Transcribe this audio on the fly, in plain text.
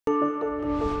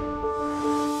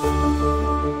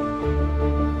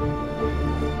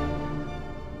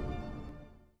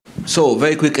So,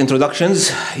 very quick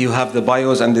introductions. You have the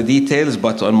bios and the details,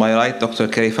 but on my right, Dr.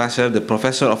 Kerry Fasser, the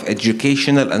Professor of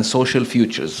Educational and Social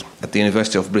Futures at the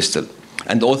University of Bristol,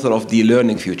 and author of The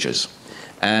Learning Futures.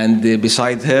 And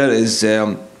beside her is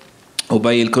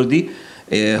Ubay al-Kurdi,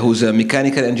 who's a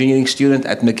mechanical engineering student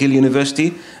at McGill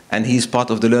University, and he's part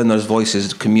of the Learners'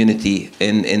 Voices community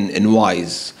in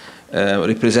WISE,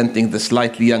 representing the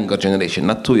slightly younger generation.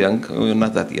 Not too young,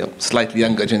 not that young, slightly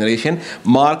younger generation.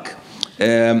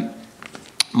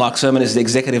 Mark Sermon is the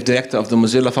Executive Director of the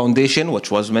Mozilla Foundation,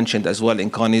 which was mentioned as well in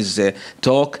Connie's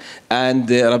talk. And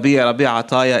Rabia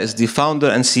Ataya is the founder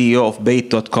and CEO of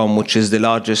Bait.com, which is the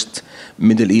largest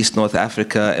Middle East, North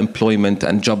Africa employment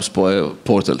and jobs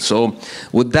portal. So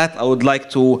with that, I would like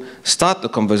to start the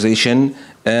conversation.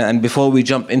 And before we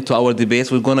jump into our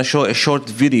debate, we're going to show a short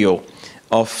video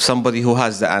of somebody who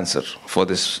has the answer for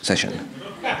this session.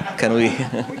 Can we?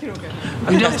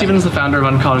 I'm Dale Stevens, the founder of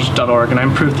uncollege.org, and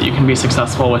I'm proof that you can be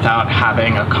successful without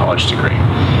having a college degree.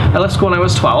 I left school when I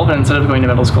was 12, and instead of going to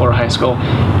middle school or high school,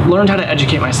 learned how to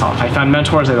educate myself. I found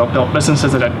mentors, I built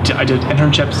businesses, I did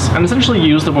internships, and essentially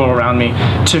used the world around me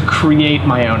to create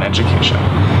my own education.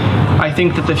 I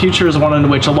think that the future is one in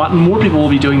which a lot more people will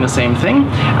be doing the same thing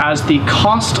as the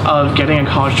cost of getting a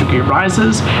college degree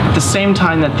rises, at the same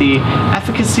time that the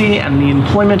efficacy and the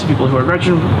employment of people who are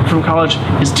graduating from college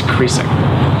is decreasing.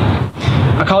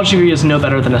 A college degree is no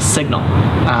better than a signal.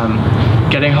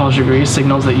 Getting a college degree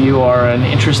signals that you are an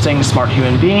interesting, smart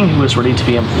human being who is ready to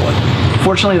be employed.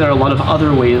 Fortunately, there are a lot of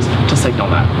other ways to signal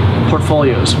that.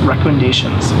 Portfolios,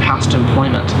 recommendations, past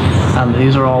employment.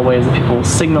 These are all ways that people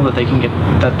signal that they can get,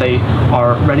 that they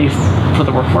are ready for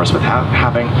the workforce without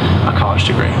having a college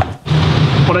degree.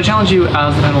 What I challenge you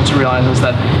as the panel to realize is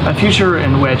that a future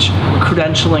in which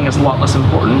credentialing is a lot less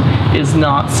important is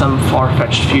not some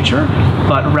far-fetched future,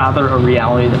 but rather a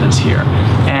reality that is here.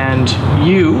 And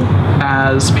you,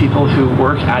 as people who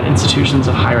work at institutions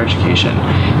of higher education,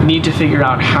 need to figure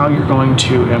out how you're going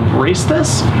to embrace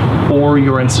this, or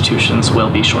your institutions will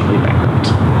be shortly bankrupt.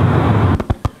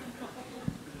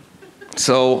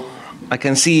 So, I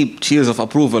can see cheers of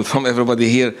approval from everybody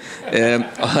here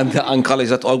on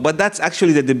college.org, but that's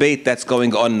actually the debate that's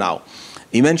going on now.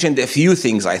 He mentioned a few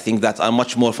things, I think, that are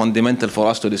much more fundamental for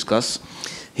us to discuss.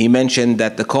 He mentioned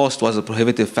that the cost was a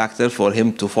prohibitive factor for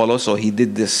him to follow, so he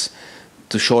did this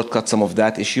to shortcut some of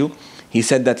that issue. He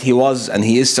said that he was, and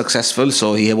he is successful,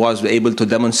 so he was able to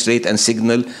demonstrate and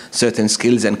signal certain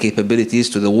skills and capabilities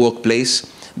to the workplace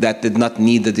that did not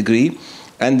need the degree.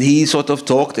 And he sort of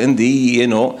talked in the,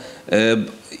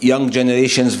 young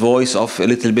generation's voice of a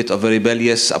little bit of a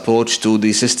rebellious approach to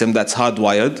the system that's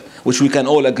hardwired, which we can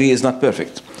all agree is not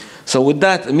perfect. So with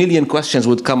that, a million questions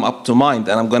would come up to mind,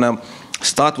 and I'm going to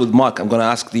start with Mark. I'm going to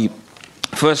ask the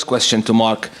first question to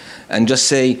Mark and just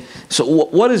say, so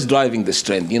what is driving this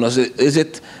trend?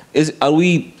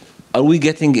 Are we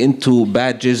getting into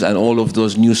badges and all of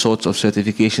those new sorts of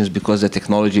certifications because the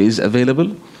technology is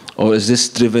available? Or is this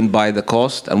driven by the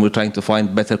cost and we're trying to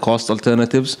find better cost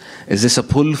alternatives? Is this a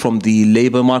pull from the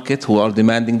labor market who are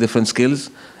demanding different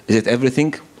skills? Is it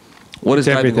everything? What is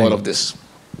driving all of this?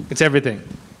 It's everything.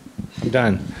 I'm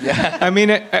done. Yeah. I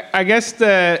mean, I guess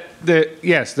there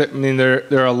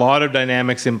are a lot of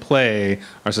dynamics in play.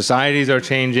 Our societies are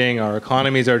changing, our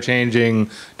economies are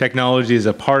changing, technology is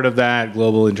a part of that,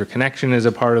 global interconnection is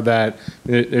a part of that.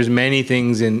 There's many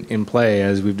things in play,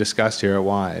 as we've discussed here at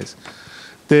WISE.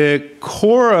 The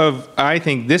core of, I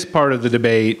think, this part of the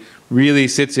debate really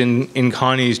sits in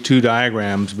Connie's two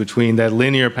diagrams between that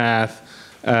linear path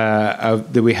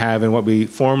that we have in what we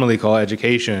formally call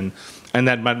education and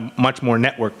that much more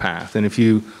network path. And if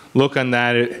you look on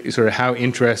that, sort of how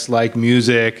interests like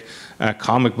music,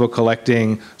 comic book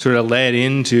collecting sort of led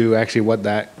into actually what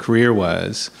that career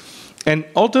was. And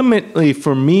ultimately,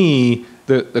 for me,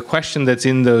 the question that's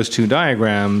in those two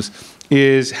diagrams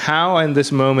is how in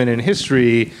this moment in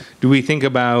history do we think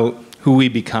about who we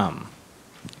become?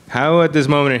 How at this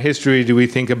moment in history do we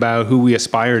think about who we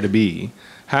aspire to be?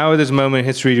 How at this moment in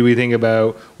history do we think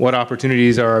about what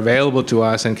opportunities are available to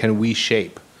us and can we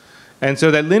shape? And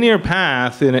so that linear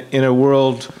path in a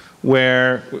world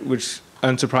which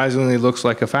unsurprisingly looks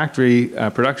like a factory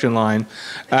production line,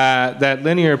 that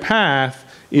linear path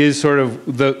is sort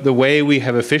of the way we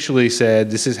have officially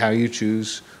said this is how you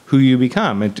choose who you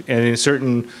become. And in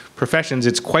certain professions,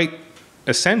 it's quite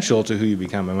essential to who you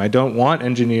become. I don't want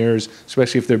engineers,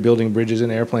 especially if they're building bridges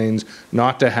and airplanes,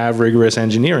 not to have rigorous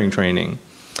engineering training.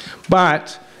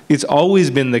 But it's always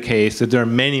been the case that there are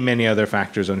many, many other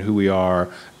factors on who we are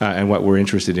and what we're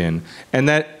interested in. And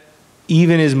that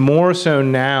even is more so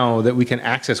now that we can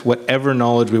access whatever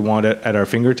knowledge we want at our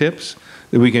fingertips,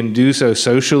 that we can do so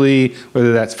socially,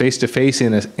 whether that's face-to-face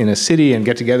in a city and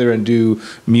get together and do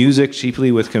music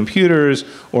cheaply with computers,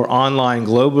 or online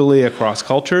globally across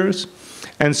cultures.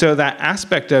 And so that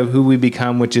aspect of who we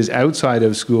become, which is outside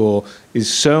of school,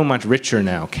 is so much richer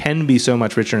now, can be so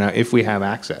much richer now if we have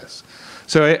access.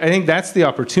 So I think that's the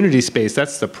opportunity space,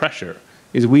 that's the pressure,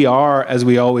 is we are, as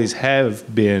we always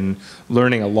have been,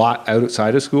 learning a lot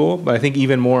outside of school, but I think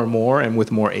even more and more and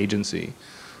with more agency.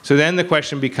 So then the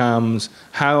question becomes,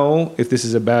 how, if this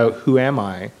is about who am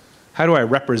I, how do I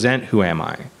represent who am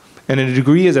I? And a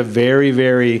degree is a very,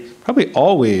 very, probably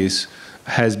always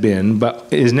has been, but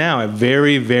is now a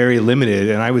very, very limited,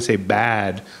 and I would say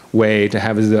bad, way to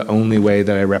have as the only way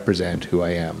that I represent who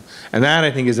I am. And that, I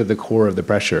think, is at the core of the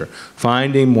pressure.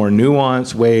 Finding more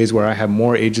nuanced ways where I have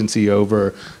more agency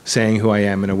over saying who I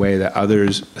am in a way that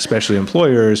others, especially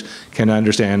employers, can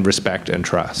understand, respect, and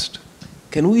trust.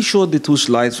 Can we show the 2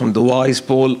 slides from the WISE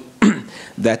poll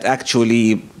that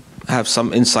actually have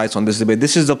some insights on this debate?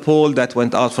 This is the poll that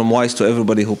went out from WISE to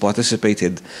everybody who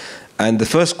participated. And the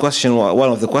first question, one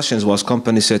of the questions was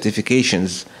company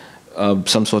certifications,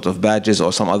 some sort of badges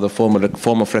or some other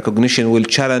form of recognition will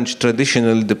challenge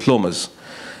traditional diplomas.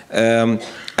 And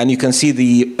you can see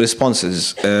the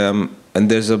responses. And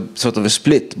there's a sort of a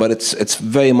split, but it's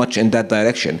very much in that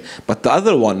direction. But the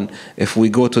other one, if we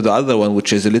go to the other one,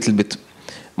 which is a little bit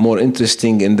more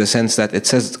interesting in the sense that it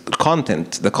says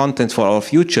content. The content for our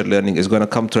future learning is going to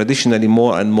come traditionally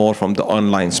more and more from the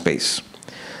online space.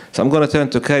 So I'm going to turn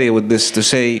to Carrie with this to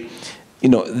say, you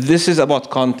know, this is about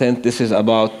content, this is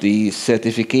about the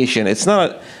certification. It's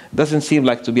not, doesn't seem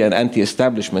like to be an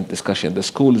anti-establishment discussion. The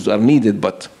schools are needed,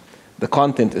 but the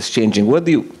content is changing. What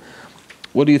do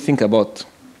you think about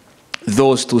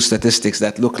those 2 statistics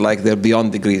that look like they're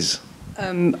beyond degrees?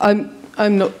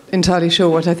 I'm not entirely sure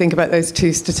what I think about those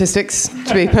 2 statistics,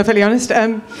 to be perfectly honest.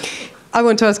 I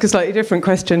want to ask a slightly different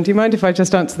question. Do you mind if I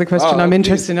just answer the question I'm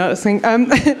interested in asking?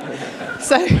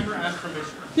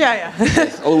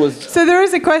 Yes, always. So there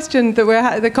is a question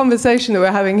that the conversation that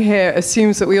we're having here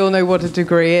assumes that we all know what a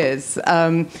degree is,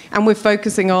 and we're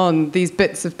focusing on these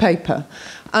bits of paper.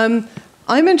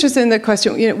 I'm interested in the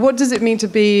question, you know, what does it mean to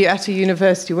be at a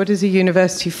university? What is a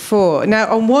university for? Now,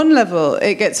 on one level,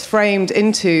 it gets framed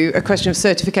into a question of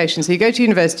certification. So you go to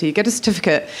university, you get a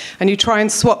certificate, and you try and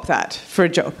swap that for a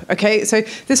job, okay? So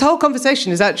this whole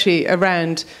conversation is actually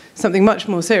around something much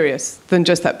more serious than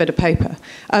just that bit of paper.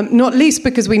 Not least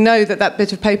because we know that that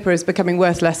bit of paper is becoming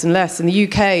worth less and less. In the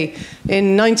UK,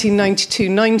 in 1992,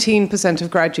 19% of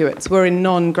graduates were in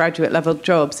non-graduate level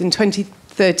jobs. In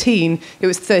 2013, it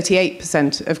was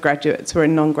 38% of graduates were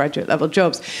in non-graduate level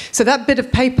jobs. So that bit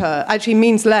of paper actually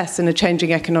means less in a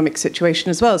changing economic situation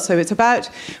as well. So it's about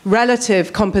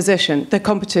relative composition, the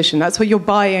competition. That's what you're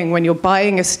buying when you're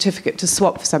buying a certificate to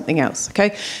swap for something else,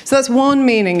 okay? So that's one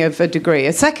meaning of a degree.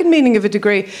 A second meaning of a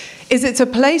degree is it's a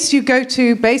place you go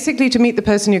to basically to meet the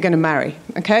person you're going to marry,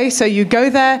 okay? So you go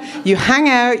there, you hang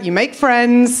out, you make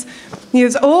friends,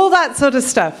 there's all that sort of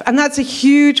stuff. And that's a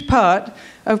huge part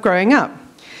of growing up.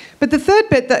 But the third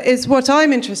bit that is what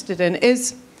I'm interested in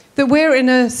is that we're in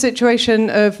a situation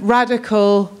of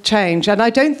radical change. And I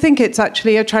don't think it's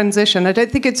actually a transition. I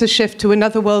don't think it's a shift to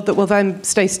another world that will then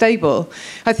stay stable.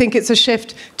 I think it's a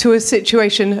shift to a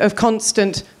situation of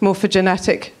constant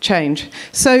morphogenetic change.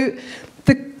 So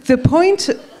the point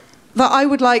that I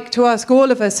would like to ask all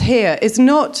of us here is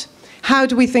not how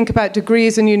do we think about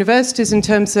degrees and universities in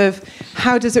terms of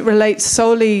how does it relate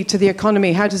solely to the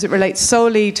economy? How does it relate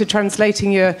solely to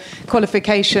translating your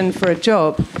qualification for a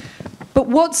job? But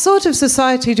what sort of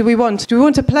society do we want? Do we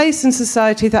want a place in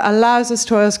society that allows us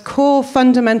to ask core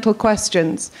fundamental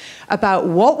questions about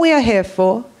what we are here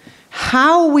for,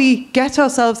 how we get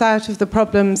ourselves out of the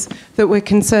problems that we're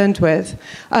concerned with,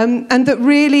 and that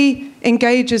really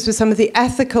engages with some of the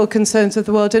ethical concerns of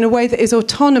the world in a way that is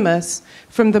autonomous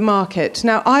from the market.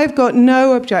 Now, I've got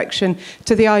no objection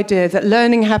to the idea that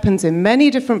learning happens in many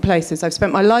different places. I've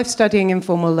spent my life studying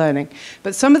informal learning.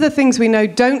 But some of the things we know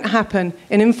don't happen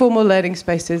in informal learning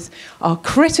spaces are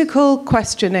critical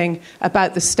questioning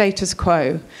about the status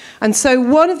quo. And so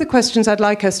one of the questions I'd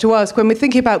like us to ask when we're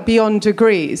thinking about beyond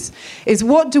degrees is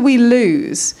what do we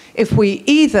lose if we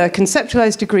either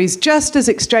conceptualize degrees just as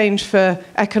exchange for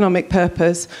economic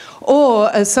purpose or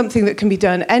as something that can be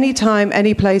done anytime,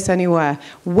 any place, anywhere?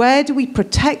 Where do we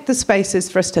protect the spaces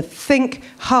for us to think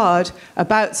hard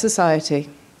about society?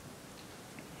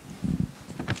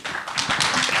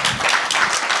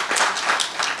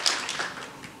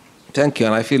 Thank you,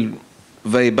 and I feel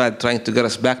very bad trying to get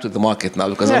us back to the market now,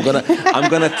 because I'm gonna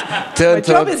turn My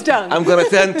job is done. I'm gonna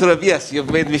turn to yes,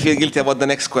 you've made me feel guilty about the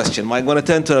next question. I'm gonna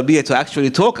turn to Rabia to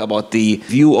actually talk about the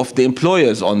view of the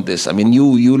employers on this. I mean,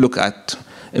 you look at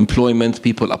employment,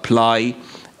 people apply,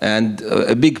 and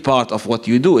a big part of what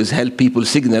you do is help people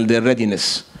signal their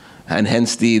readiness, and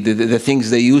hence the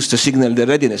things they use to signal their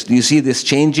readiness. Do you see this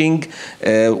changing?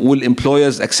 Will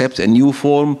employers accept a new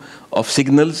form of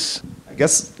signals? I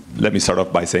guess let me start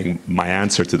off by saying my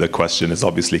answer to the question is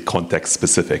obviously context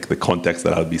specific. The context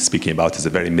that I'll be speaking about is a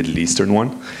very Middle Eastern one,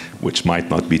 which might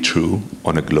not be true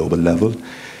on a global level.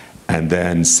 And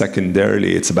then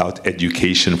secondarily, it's about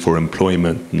education for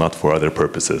employment, not for other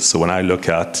purposes. So when I look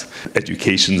at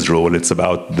education's role, it's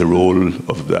about the role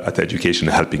of at education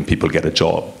helping people get a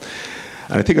job.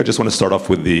 And I think I just want to start off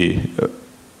with the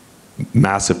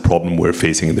massive problem we're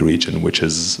facing in the region, which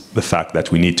is the fact that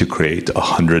we need to create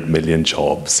 100 million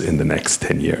jobs in the next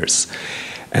 10 years.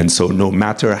 And so no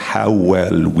matter how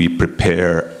well we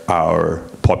prepare our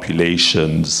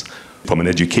populations from an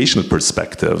educational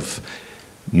perspective,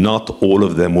 not all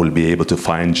of them will be able to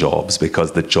find jobs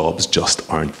because the jobs just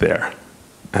aren't there.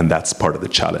 And that's part of the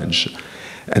challenge.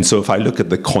 And so if I look at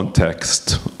the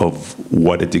context of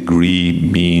what a degree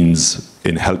means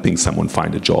in helping someone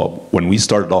find a job, when we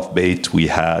started off BAIT, we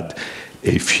had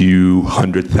a few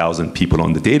 100,000 people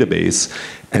on the database,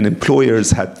 and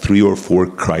employers had 3 or 4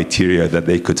 criteria that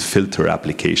they could filter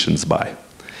applications by.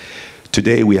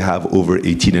 Today, we have over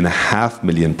 18.5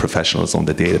 million professionals on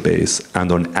the database,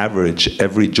 and on average,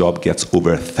 every job gets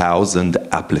over 1,000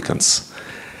 applicants.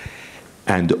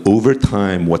 And over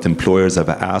time, what employers have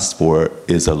asked for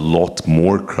is a lot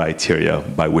more criteria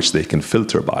by which they can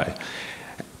filter by.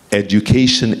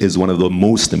 Education is one of the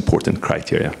most important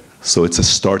criteria. So it's a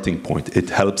starting point. It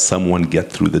helps someone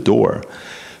get through the door.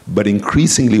 But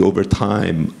increasingly over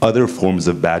time, other forms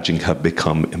of badging have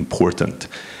become important.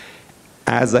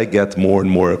 As I get more and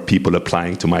more people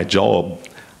applying to my job,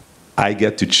 I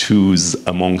get to choose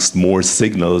amongst more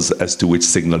signals as to which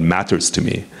signal matters to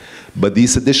me. But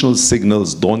these additional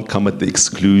signals don't come at the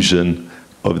exclusion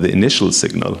of the initial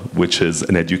signal, which is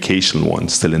an educational one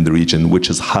still in the region, which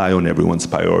is high on everyone's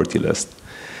priority list.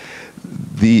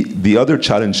 The other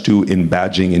challenge too in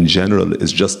badging in general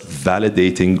is just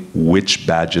validating which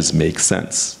badges make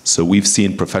sense. So we've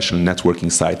seen professional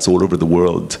networking sites all over the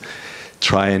world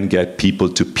try and get people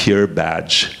to peer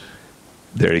badge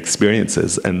their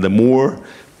experiences. And the more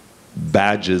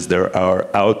badges there are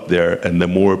out there and the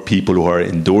more people who are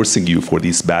endorsing you for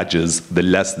these badges, the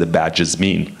less the badges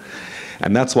mean.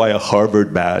 And that's why a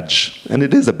Harvard badge, and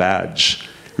it is a badge,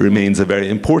 remains a very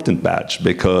important badge,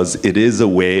 because it is a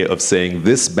way of saying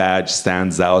this badge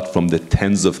stands out from the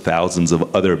tens of thousands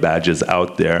of other badges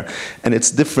out there, and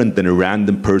it's different than a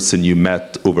random person you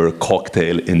met over a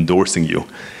cocktail endorsing you.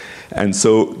 And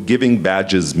so giving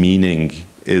badges meaning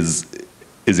is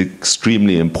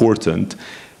extremely important,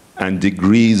 and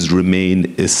degrees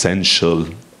remain essential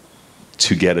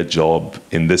to get a job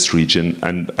in this region.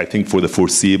 And I think for the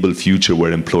foreseeable future,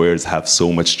 where employers have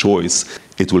so much choice,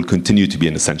 it will continue to be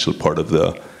an essential part of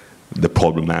the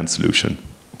problem and solution.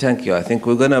 Thank you. I think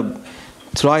we're going to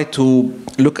try to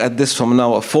look at this from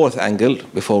now a fourth angle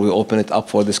before we open it up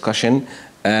for discussion.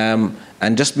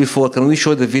 And just before, can we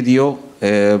show the video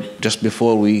just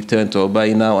before we turn to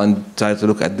Obay now and try to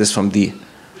look at this from the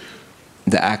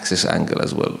access angle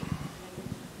as well?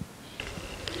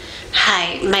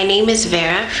 Hi, my name is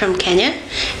Vera from Kenya,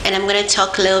 and I'm going to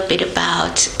talk a little bit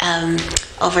about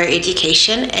over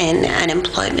education and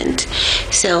unemployment.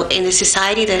 So in the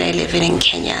society that I live in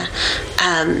Kenya,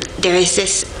 there is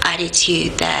this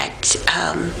attitude that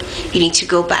you need to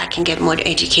go back and get more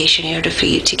education in order for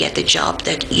you to get the job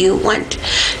that you want.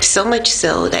 So much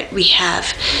so that we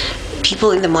have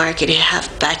people in the market who have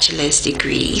bachelor's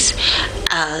degrees,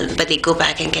 but they go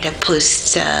back and get a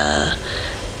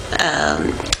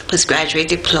postgraduate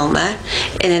diploma,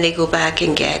 and then they go back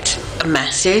and get a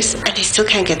master's, and they still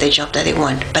can't get the job that they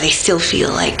want, but they still feel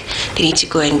like they need to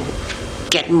go and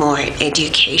get more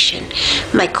education.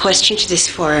 My question to this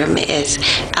forum is,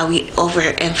 are we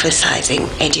overemphasizing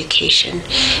education?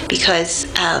 Because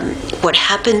what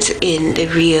happens in the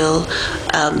real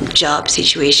job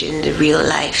situation, the real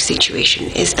life situation,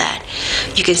 is that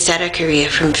you can start a career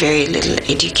from very little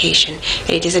education. And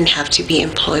it doesn't have to be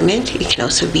employment. It can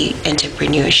also be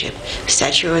entrepreneurship.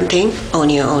 Start your own thing, own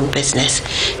your own business.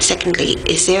 Secondly,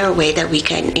 is there a way that we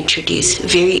can introduce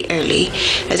very early,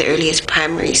 as early as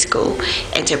primary school,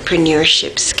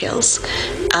 entrepreneurship skills?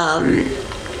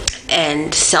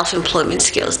 and self-employment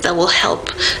skills that will help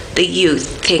the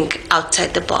youth think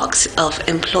outside the box of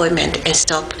employment and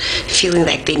stop feeling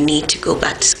like they need to go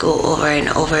back to school over and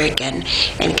over again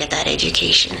and get that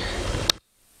education.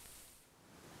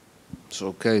 So,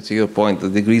 okay, to your point, the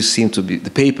degrees seem to be, the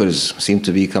papers seem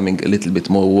to be becoming a little bit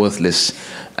more worthless.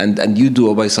 And you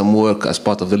do by some work as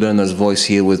part of the learner's voice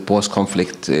here with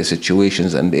post-conflict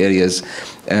situations and areas.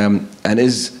 And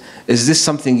is this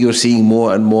something you're seeing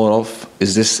more and more of?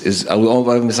 Are we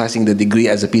overemphasizing the degree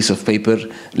as a piece of paper,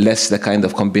 less the kind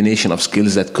of combination of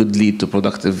skills that could lead to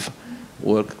productive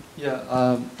work?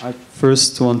 Yeah, I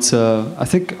first I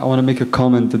think I want to make a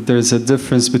comment that there's a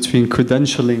difference between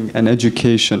credentialing and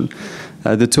education.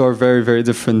 The two are very, very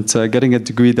different. Getting a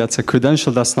degree, that's a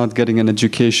credential, that's not getting an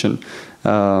education.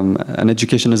 An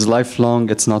education is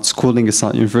lifelong, it's not schooling, it's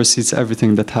not university, it's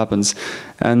everything that happens.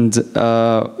 And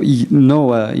a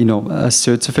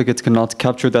certificate cannot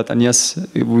capture that. And yes,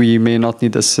 we may not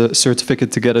need a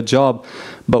certificate to get a job,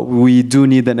 but we do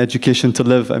need an education to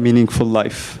live a meaningful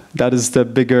life. That is the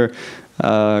bigger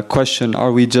question.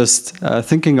 Are we just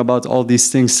thinking about all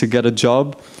these things to get a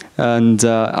job? And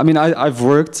I mean, I've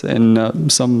worked in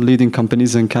some leading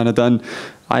companies in Canada, and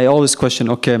I always question,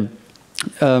 okay,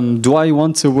 do I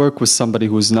want to work with somebody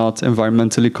who's not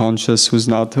environmentally conscious, who's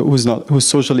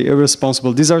socially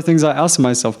irresponsible? These are things I ask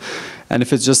myself. And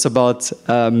if it's just about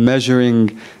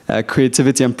measuring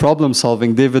creativity and problem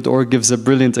solving, David Orr gives a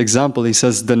brilliant example. He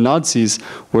says the Nazis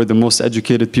were the most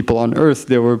educated people on earth.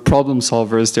 They were problem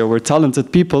solvers. They were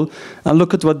talented people. And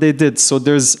look at what they did. So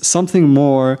there's something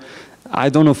more, I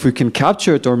don't know if we can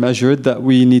capture it or measure it, that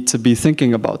we need to be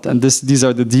thinking about. And these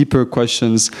are the deeper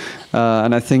questions.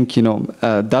 And I think,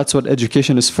 that's what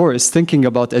education is for, is thinking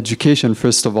about education,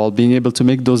 first of all, being able to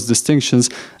make those distinctions.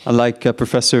 Like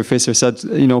Professor Facer said,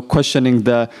 questioning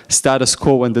the status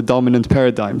quo and the dominant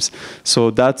paradigms.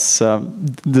 So this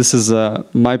is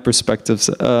my perspectives.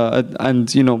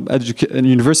 And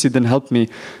university didn't help me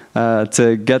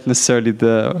to get necessarily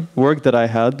the work that I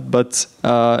had, but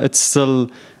it's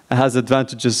still has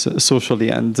advantages socially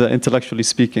and intellectually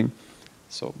speaking.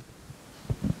 So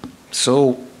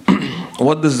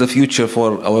what does the future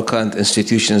for our current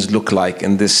institutions look like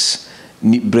in this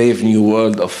brave new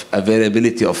world of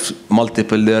availability of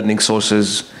multiple learning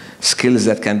sources, skills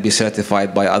that can be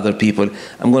certified by other people?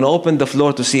 I'm going to open the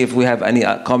floor to see if we have any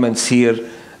comments here,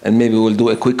 and maybe we'll do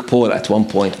a quick poll at one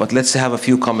point. But let's have a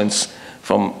few comments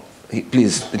from,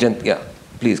 please,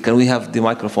 please, can we have the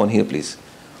microphone here, please?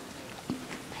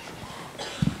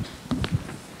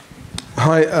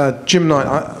 Hi, Jim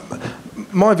Knight.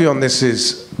 My view on this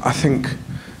is, I think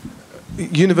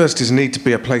universities need to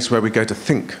be a place where we go to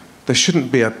think. There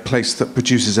shouldn't be a place that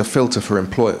produces a filter for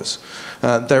employers.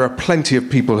 There are plenty of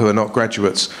people who are not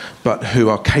graduates, but who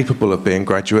are capable of being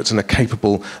graduates and are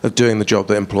capable of doing the job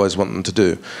that employers want them to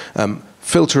do.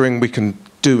 Filtering we can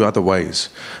do other ways.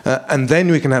 And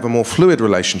then we can have a more fluid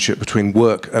relationship between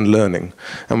work and learning.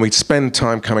 And we spend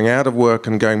time coming out of work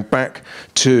and going back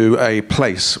to a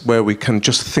place where we can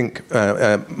just think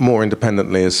more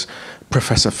independently, as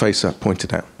Professor Facer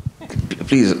pointed out.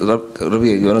 Please,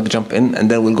 Rabia, you want to jump in? And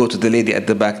then we'll go to the lady at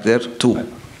the back there, too.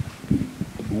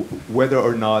 Whether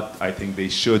or not I think they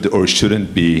should or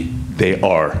shouldn't be, they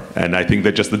are. And I think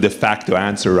that just the de facto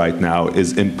answer right now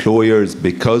is employers,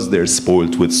 because they're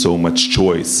spoiled with so much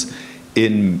choice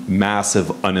in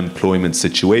massive unemployment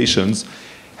situations,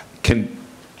 can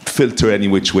filter any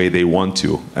which way they want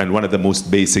to. And one of the most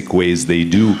basic ways they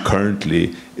do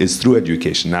currently is through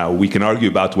education. Now, we can argue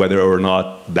about whether or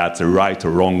not that's a right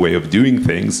or wrong way of doing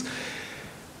things,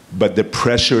 but the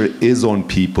pressure is on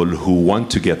people who want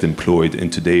to get employed in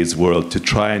today's world to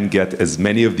try and get as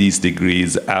many of these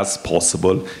degrees as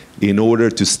possible in order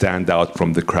to stand out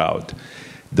from the crowd.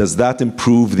 Does that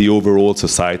improve the overall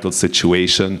societal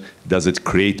situation? Does it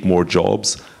create more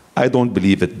jobs? I don't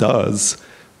believe it does.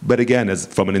 But again,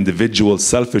 from an individual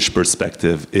selfish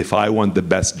perspective, if I want the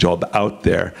best job out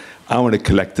there, I want to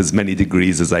collect as many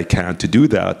degrees as I can to do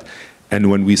that. And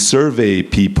when we survey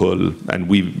people, and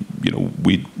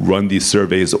we run these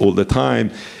surveys all the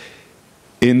time,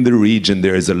 in the region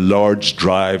there is a large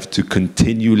drive to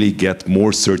continually get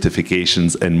more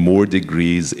certifications and more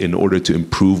degrees in order to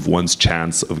improve one's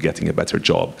chance of getting a better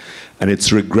job. And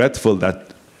it's regretful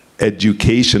that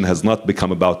education has not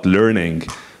become about learning,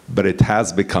 but it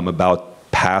has become about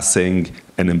passing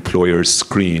an employer's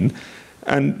screen.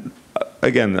 And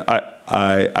again,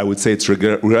 I would say it's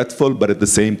regretful, but at the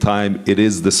same time, it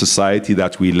is the society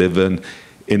that we live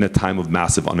in a time of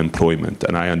massive unemployment,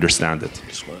 and I understand it.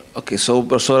 Okay, so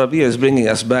Rabia is bringing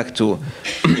us back to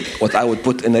what I would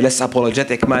put in a less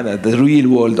apologetic manner, the real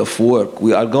world of work.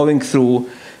 We are going through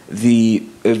the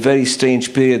very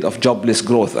strange period of jobless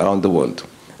growth around the world.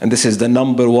 And this is the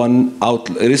number one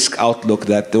risk outlook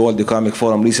that the World Economic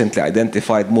Forum recently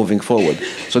identified moving forward.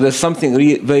 So there's something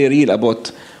very real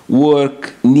about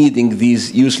work needing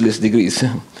these useless degrees.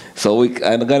 So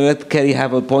I'm going to let Kerry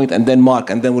have a point, and then Mark,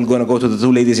 and then we're going to go to the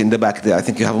two ladies in the back there. I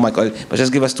think you have a mic, but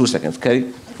just give us 2 seconds.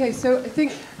 Kerry? Okay, so I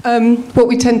think what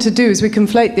we tend to do is we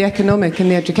conflate the economic and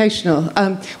the educational.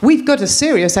 We've got a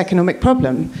serious economic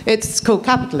problem. It's called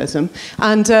capitalism,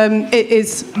 and it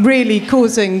is really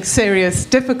causing serious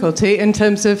difficulty in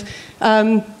terms of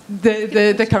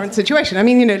the current situation. I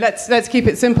mean, you know, let's keep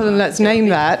it simple and let's name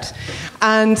that,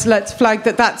 and let's flag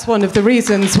that that's one of the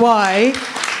reasons why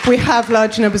we have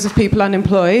large numbers of people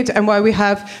unemployed and why we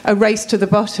have a race to the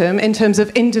bottom in terms of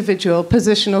individual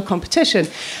positional competition.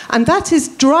 And that is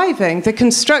driving the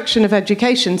construction of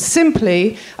education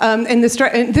simply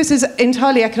this is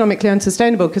entirely economically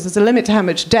unsustainable because there's a limit to how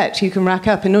much debt you can rack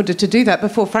up in order to do that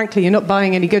before, frankly, you're not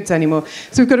buying any goods anymore.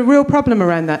 So we've got a real problem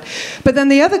around that. But then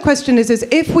the other question is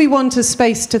if we want a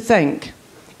space to think,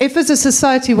 if as a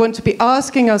society we want to be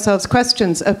asking ourselves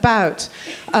questions about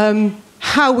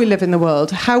how we live in the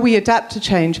world, how we adapt to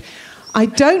change, I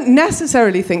don't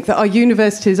necessarily think that our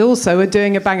universities also are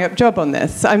doing a bang-up job on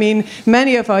this. I mean,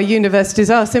 many of our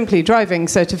universities are simply driving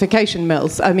certification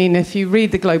mills. I mean, if you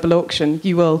read the global auction,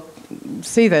 you will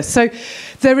see this. So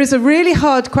there is a really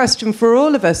hard question for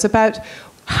all of us about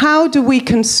how do we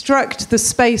construct the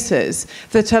spaces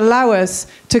that allow us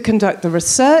to conduct the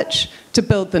research, to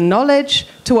build the knowledge,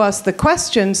 to ask the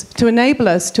questions, to enable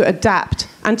us to adapt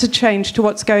and to change to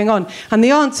what's going on. And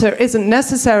the answer isn't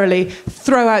necessarily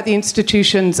throw out the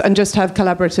institutions and just have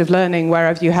collaborative learning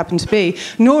wherever you happen to be,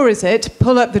 nor is it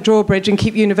pull up the drawbridge and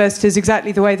keep universities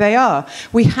exactly the way they are.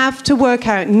 We have to work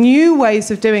out new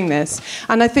ways of doing this.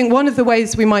 And I think one of the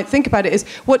ways we might think about it is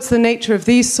what's the nature of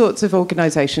these sorts of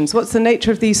organizations? What's the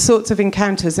nature of these sorts of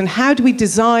encounters? And how do we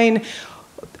design,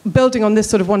 building on this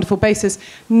sort of wonderful basis,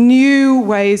 new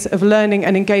ways of learning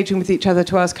and engaging with each other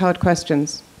to ask hard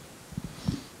questions?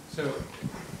 So,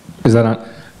 is that on?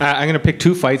 I'm going to pick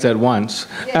two fights at once.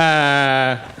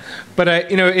 Yes.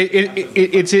 But you know,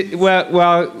 it's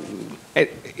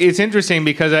interesting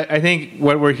because I think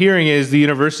what we're hearing is the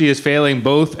university is failing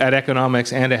both at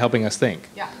economics and at helping us think.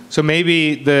 Yeah. So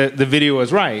maybe the video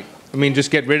was right. I mean,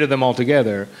 just get rid of them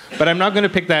altogether. But I'm not going to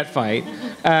pick that fight.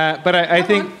 But I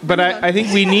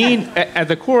think we need, at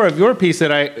the core of your piece,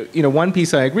 one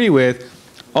piece I agree with.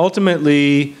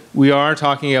 Ultimately, we are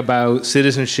talking about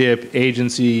citizenship,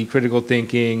 agency, critical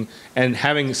thinking, and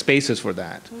having spaces for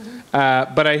that.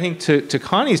 Mm-hmm. But I think to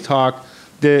Connie's talk,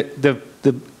 the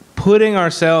putting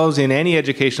ourselves in any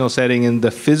educational setting in the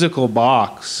physical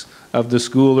box of the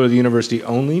school or the university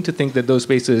only, to think that those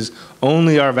spaces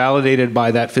only are validated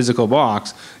by that physical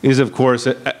box, is of course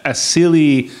a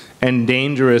silly and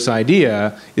dangerous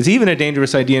idea. It's even a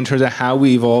dangerous idea in terms of how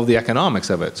we evolve the economics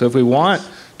of it. So if we want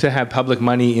to have public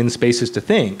money in spaces to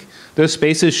think, those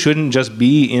spaces shouldn't just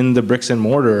be in the bricks and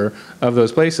mortar of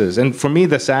those places. And for me,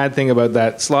 the sad thing about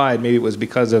that slide, maybe it was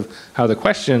because of how the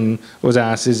question was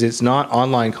asked, is it's not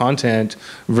online content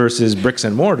versus bricks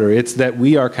and mortar. It's that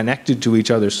we are connected to each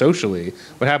other socially.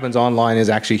 What happens online is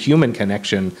actually human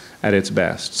connection at its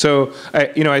best. So,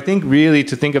 I think really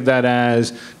to think of that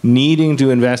as needing to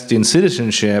invest in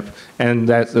citizenship and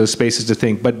those spaces to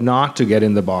think, but not to get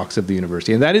in the box of the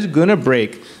university. And that is going to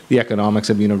break the economics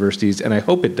of universities, and I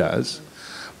hope it does.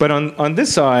 But on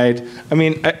this side, I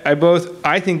mean,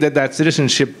 I think that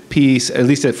citizenship piece, at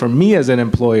least for me as an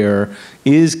employer,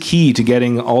 is key to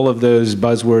getting all of those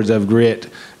buzzwords of grit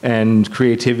and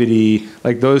creativity,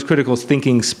 like those critical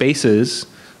thinking spaces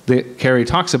that Kerry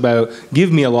talks about,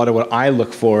 give me a lot of what I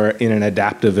look for in an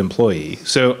adaptive employee.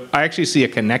 So I actually see a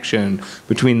connection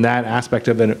between that aspect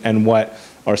of it and what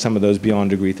are some of those beyond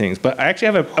degree things. But I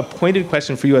actually have a pointed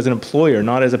question for you as an employer,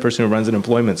 not as a person who runs an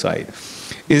employment site.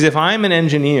 Is if I'm an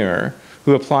engineer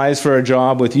who applies for a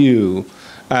job with you,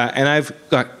 and I've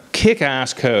got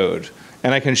kick-ass code,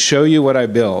 and I can show you what I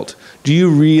built, do you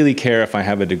really care if I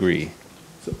have a degree?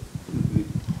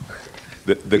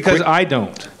 Because I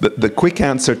don't. The quick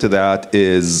answer to that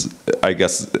is, I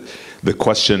guess, the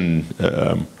question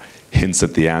hints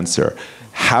at the answer.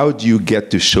 How do you get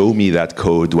to show me that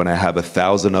code when I have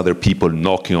 1,000 other people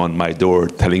knocking on my door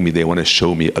telling me they want to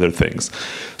show me other things?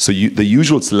 So the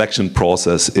usual selection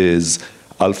process is,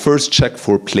 I'll first check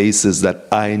for places that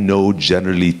I know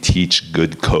generally teach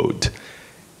good code.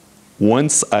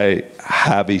 Once I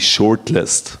have a short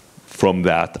list from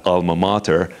that alma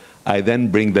mater, I then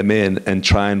bring them in and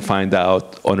try and find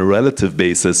out on a relative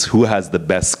basis who has the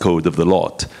best code of the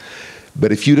lot.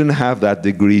 But if you didn't have that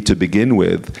degree to begin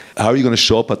with, how are you going to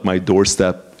show up at my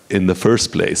doorstep in the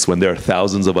first place when there are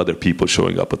thousands of other people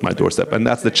showing up at my doorstep? And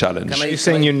that's the challenge. Are you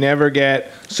saying you never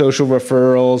get social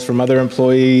referrals from other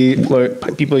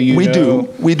people you know?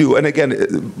 We do. And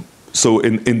again, so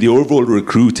in the overall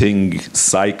recruiting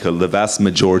cycle, the vast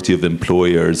majority of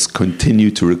employers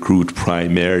continue to recruit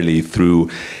primarily through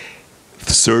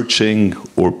searching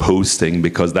or posting,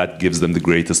 because that gives them the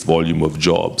greatest volume of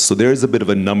jobs. So there is a bit of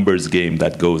a numbers game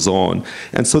that goes on.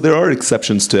 And so there are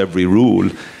exceptions to every rule,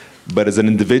 but as an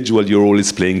individual, you're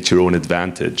always playing to your own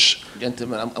advantage.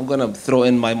 Gentlemen, I'm going to throw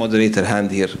in my moderator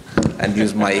hand here and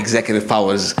use my executive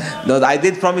powers. No, I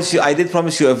did promise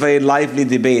you a very lively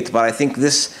debate, but I think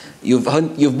this, you've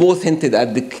both hinted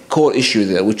at the core issue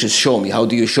there, which is show me. How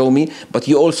do you show me? But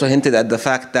you also hinted at the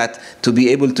fact that to be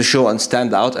able to show and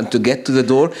stand out and to get to the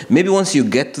door, maybe once you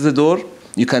get to the door,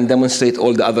 you can demonstrate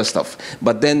all the other stuff.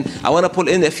 But then I want to pull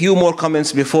in a few more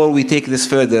comments before we take this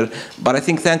further. But I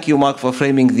think thank you, Mark, for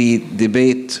framing the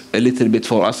debate a little bit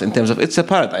for us in terms of it's a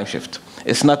paradigm shift.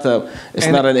 It's not an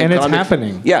economic. And it's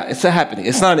happening. Yeah, it's happening.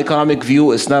 It's not an economic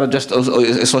view. It's not just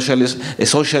a social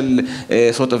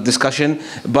sort of discussion.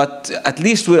 But at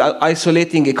least we're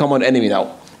isolating a common enemy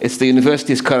now. It's the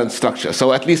university's current structure.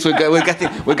 So at least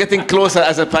we're getting closer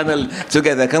as a panel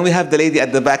together. Can we have the lady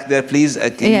at the back there, please?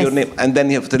 Yes. Your name, and then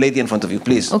you have the lady in front of you,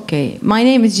 please. Okay. My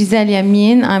name is Giselle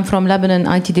Yamin. I'm from Lebanon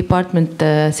IT Department,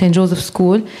 St. Joseph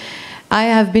School. I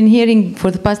have been hearing for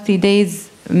the past 3 days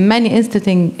many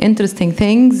interesting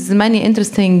things, many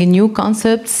interesting new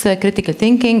concepts, critical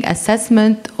thinking,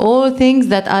 assessment, all things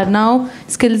that are now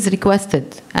skills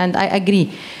requested. And I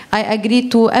agree. I agree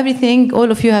to everything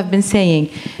all of you have been saying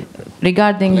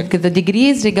regarding the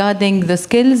degrees, regarding the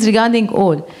skills, regarding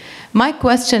all. My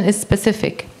question is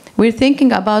specific. We're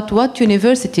thinking about what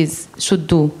universities should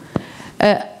do.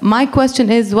 My question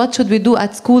is, what should we do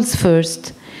at schools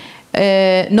first?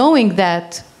 Knowing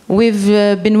that we've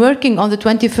been working on the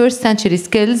 21st century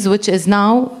skills, which is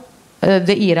now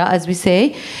the era, as we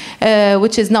say,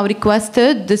 which is now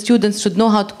requested. The students should know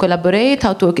how to collaborate,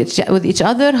 how to work with each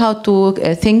other, how to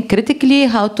think critically,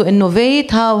 how to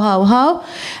innovate, how.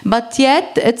 But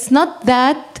yet, it's not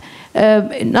that,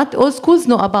 not all schools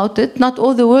know about it, not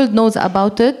all the world knows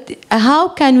about it. How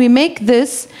can we make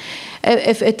this,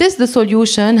 if it is the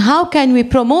solution, how can we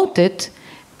promote it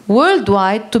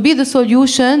worldwide to be the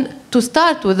solution, to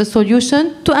start with the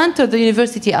solution, to enter the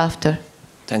university after?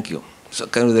 Thank you. So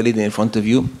can we the lady in front of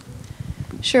you?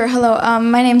 Sure. Hello.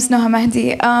 My name is Noha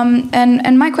Mahdi,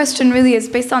 and my question really is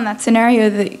based on that scenario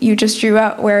that you just drew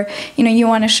out, where you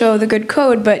want to show the good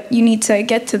code, but you need to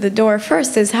get to the door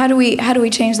first. Is how do we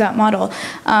change that model?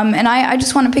 And I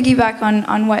just want to piggyback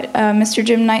on what Mr.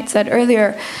 Jim Knight said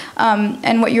earlier,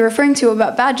 and what you're referring to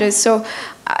about badges. So.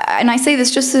 And I say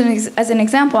this just as an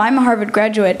example. I'm a Harvard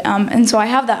graduate, and so I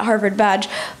have that Harvard badge.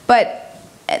 But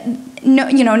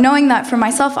knowing that for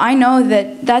myself, I know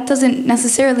that doesn't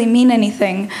necessarily mean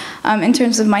anything in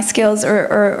terms of my skills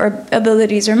or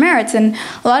abilities or merits. And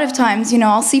a lot of times,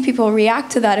 I'll see people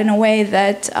react to that in a way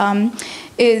that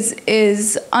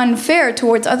is unfair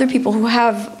towards other people who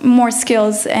have more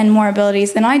skills and more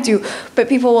abilities than I do. But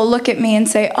people will look at me and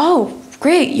say, "Oh,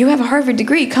 great, you have a Harvard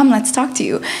degree, come, let's talk to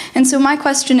you." And so my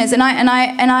question is, and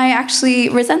I actually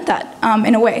resent that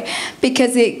in a way,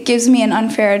 because it gives me an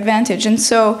unfair advantage. And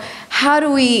so how do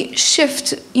we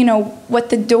shift, what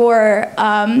the door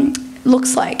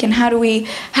looks like, and how do we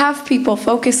have people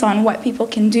focus on what people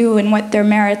can do and what their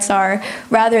merits are,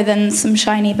 rather than some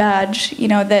shiny badge,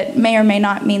 that may or may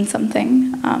not mean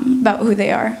something about who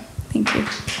they are? Thank you.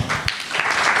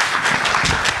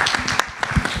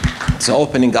 So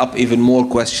opening up even more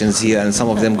questions here, and some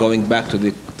of them going back to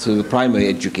the primary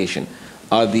education.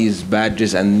 Are these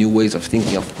badges and new ways of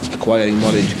thinking, of acquiring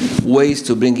knowledge, ways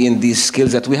to bring in these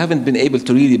skills that we haven't been able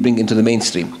to really bring into the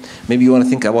mainstream? Maybe you want to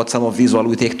think about some of these while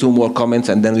we take 2 more comments,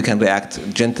 and then we can react.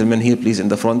 Gentlemen here, please, in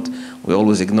the front. We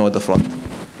always ignore the front.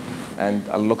 And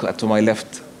I'll look to my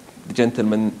left, the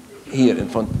gentleman here in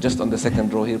front, just on the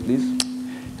second row here, please.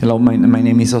 Hello, my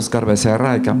name is Oscar Becerra.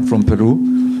 I come from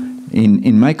Peru.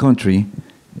 In my country,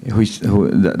 which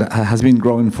has been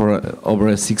growing for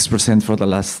over 6% for the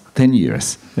last 10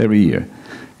 years, every year.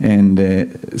 And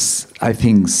I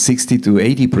think 60 to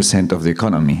 80% of the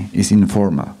economy is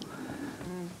informal.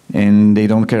 And they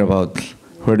don't care about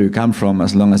where do you come from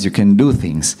as long as you can do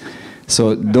things.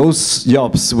 So those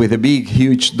jobs with the big,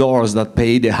 huge doors that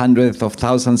pay the hundreds of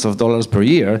thousands of dollars per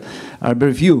year are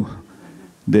very few.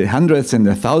 The hundreds and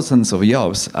the thousands of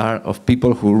jobs are of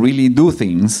people who really do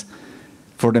things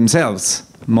for themselves,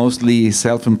 mostly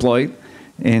self-employed,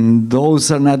 and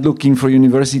those are not looking for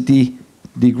university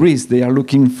degrees. They are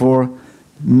looking for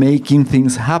making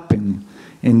things happen.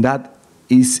 And that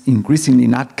is increasingly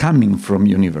not coming from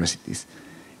universities.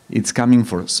 It's coming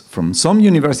from some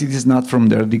universities, not from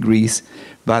their degrees,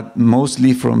 but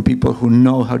mostly from people who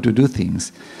know how to do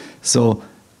things. So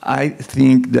I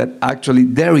think that actually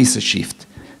there is a shift.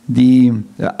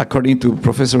 According to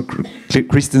Professor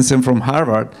Christensen from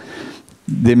Harvard,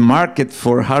 the market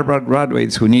for Harvard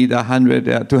graduates who need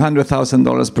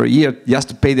 $200,000 per year just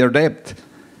to pay their debt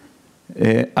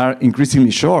are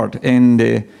increasingly short.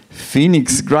 And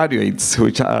Phoenix graduates,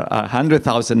 which are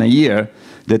 $100,000 a year,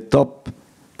 the top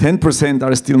 10%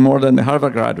 are still more than the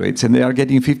Harvard graduates, and they are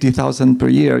getting $50,000 per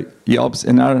year jobs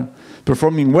and are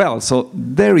performing well. So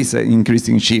there is an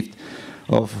increasing shift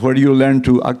of where you learn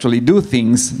to actually do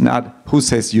things, not who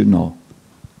says you know.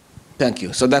 Thank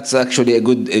you. So that's actually a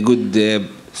good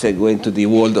segue into the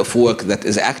world of work that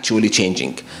is actually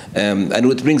changing. And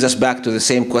it brings us back to the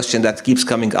same question that keeps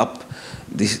coming up,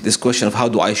 this question of how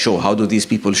do I show? How do these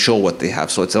people show what they have?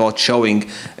 So it's about showing.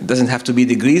 It doesn't have to be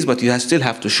degrees, but you still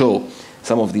have to show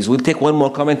some of these. We'll take one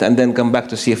more comment and then come back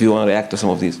to see if you want to react to some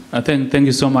of these. Thank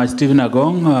you so much. Stephen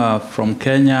Agong from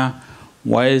Kenya,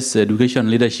 WISE Education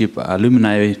Leadership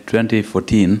Alumni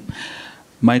 2014.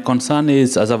 My concern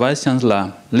is, as a Vice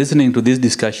Chancellor, listening to this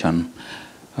discussion,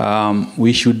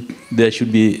 there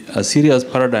should be a serious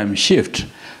paradigm shift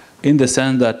in the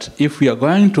sense that if we are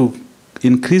going to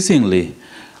increasingly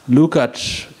look at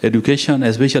education,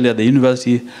 especially at the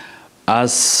university,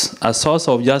 as a source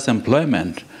of just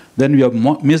employment, then we have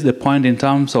missed the point in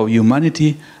terms of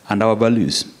humanity and our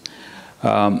values.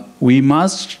 We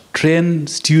must train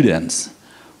students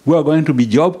who are going to be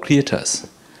job creators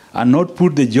and not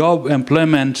put the job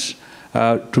employment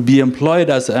to be employed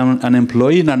as an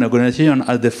employee in an organization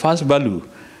as the first value.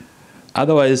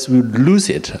 Otherwise, we would lose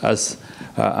it as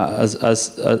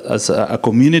a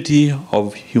community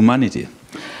of humanity.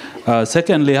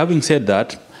 Secondly, having said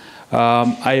that,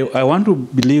 I want to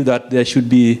believe that there should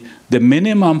be the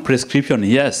minimum prescription,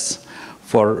 yes,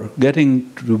 for getting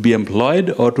to be employed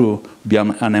or to be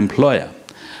an employer.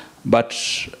 But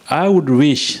I would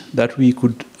wish that we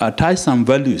could attach some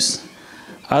values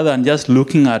other than just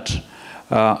looking at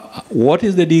what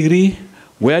is the degree,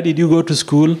 where did you go to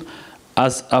school,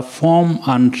 as a form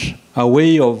and a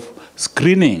way of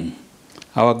screening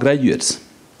our graduates.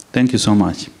 Thank you so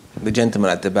much. The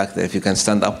gentleman at the back there, if you can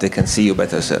stand up, they can see you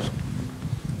better, sir.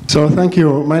 So thank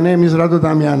you. My name is Radu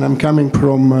Damian. I'm coming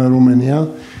from Romania,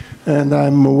 and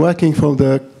I'm working for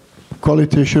the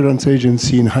Quality Assurance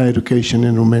Agency in higher education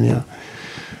in Romania.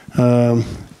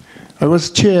 I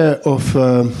was chair of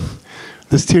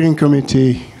the steering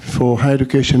committee for higher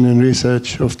education and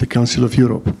research of the Council of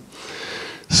Europe.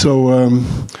 So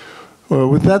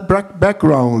with that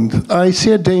background, I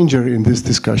see a danger in this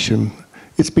discussion.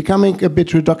 It's becoming a bit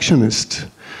reductionist,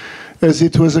 as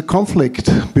it was a conflict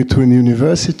between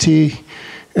university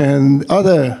and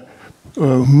other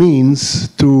means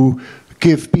to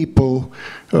give people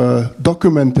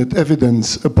documented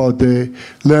evidence about the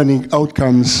learning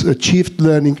outcomes, achieved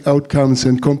learning outcomes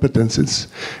and competences.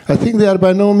 I think they are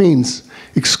by no means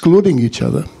excluding each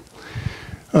other.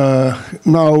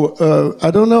 Now, I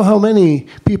don't know how many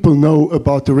people know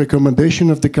about the recommendation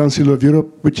of the Council of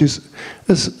Europe, which is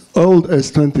as old as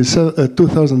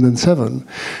 2007,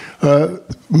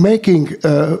 making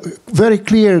very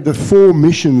clear the 4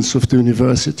 missions of the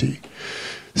university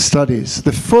studies.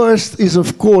 The first is,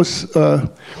 of course,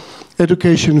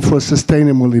 education for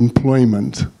sustainable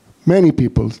employment. Many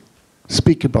people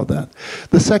speak about that.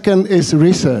 The second is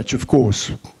research, of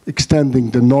course,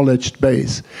 extending the knowledge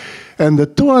base. And the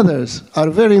 2 others are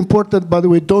very important, but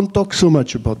we don't talk so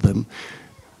much about them.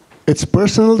 It's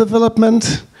personal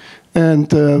development and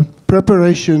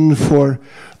preparation for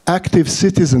active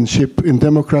citizenship in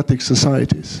democratic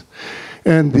societies.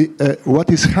 And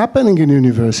what is happening in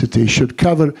university should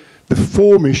cover the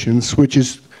 4 missions, which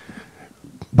is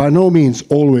by no means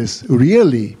always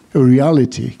really a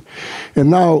reality. And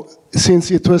now,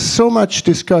 since it was so much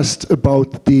discussed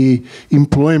about the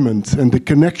employment and the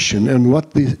connection and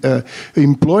what the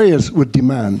employers would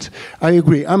demand, I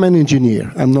agree. I'm an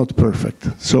engineer. I'm not perfect.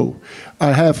 So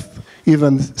I have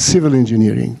even civil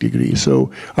engineering degree.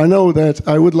 So I know that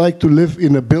I would like to live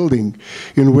in a building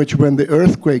in which when the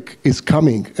earthquake is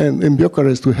coming, and in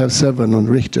Bucharest we have 7 on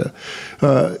Richter,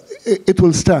 it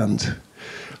will stand.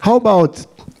 How about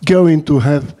going to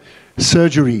have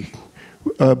surgery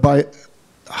by,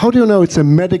 how do you know it's a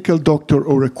medical doctor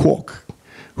or a quack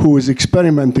who is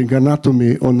experimenting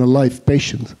anatomy on a live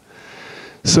patient?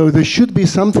 So there should be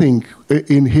something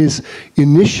in his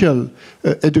initial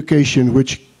education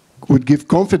which would give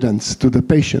confidence to the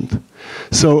patient.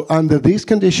 So under these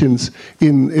conditions,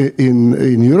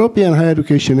 in European higher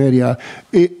education area,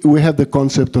 we have the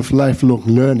concept of lifelong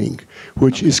learning,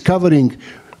 which is covering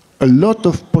a lot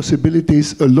of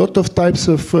possibilities, a lot of types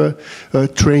of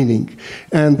training.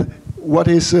 And what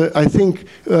is, I think,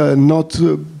 not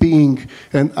being,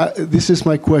 and this is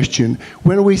my question,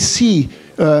 when we see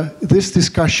this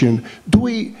discussion, do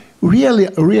we really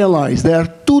realize there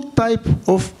are two types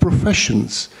of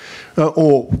professions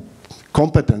or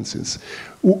competences?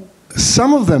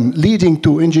 Some of them leading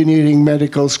to engineering,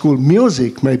 medical school,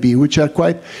 music maybe, which are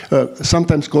quite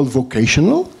sometimes called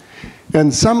vocational,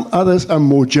 and some others are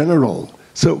more general.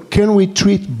 So can we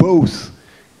treat both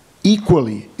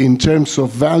equally in terms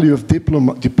of value of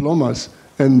diplomas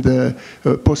and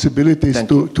possibilities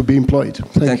to be employed?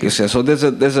 Thank you, sir. So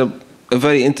there's a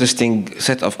very interesting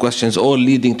set of questions all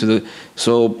leading to the,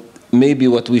 so maybe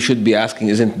what we should be asking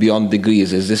isn't beyond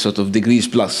degrees, is this sort of degrees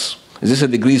plus? Is this a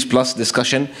degrees plus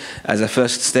discussion as a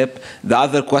first step? The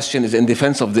other question is in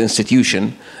defense of the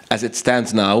institution as it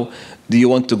stands now, do you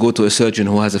want to go to a surgeon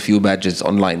who has a few badges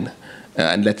online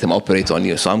and let him operate on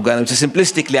you? So I'm going to,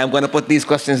 simplistically, I'm going to put these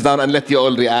questions down and let you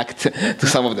all react to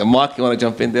some of them. Mark, you want to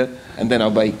jump in there? And then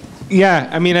I'll buy. Yeah,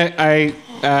 I mean, I'm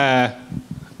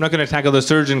not going to tackle the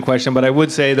surgeon question, but I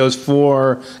would say those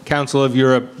 4 Council of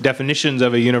Europe definitions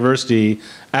of a university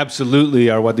absolutely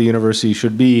are what the university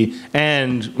should be,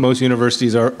 and most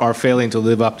universities are failing to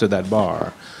live up to that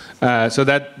bar. So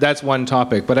that's one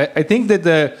topic. But I think that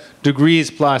the degrees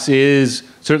plus is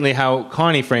certainly how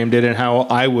Connie framed it and how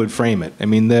I would frame it. I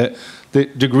mean, the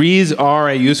degrees are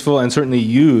a useful and certainly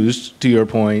used, to your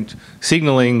point,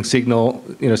 signal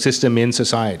system in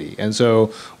society. And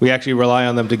so we actually rely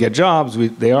on them to get jobs.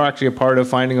 They are actually a part of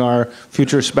finding our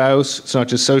future spouse. It's not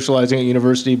just socializing at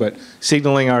university, but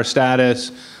signaling our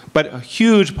status. But a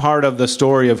huge part of the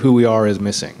story of who we are is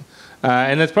missing.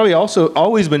 And that's probably also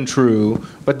always been true,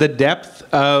 but the depth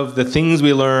of the things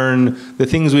we learn, the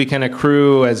things we can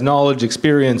accrue as knowledge,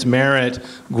 experience, merit,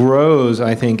 grows,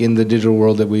 I think, in the digital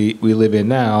world that we live in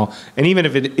now. And even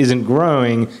if it isn't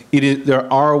growing, there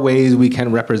are ways we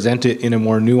can represent it in a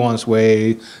more nuanced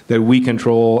way that we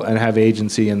control and have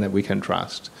agency and that we can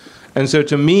trust. And so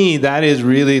to me, that is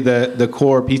really the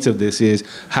core piece of this is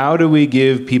how do we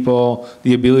give people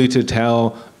the ability to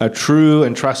tell a true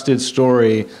and trusted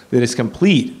story that is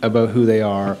complete about who they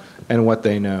are and what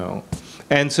they know.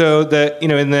 And so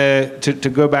to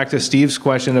go back to Steve's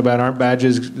question about aren't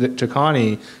badges to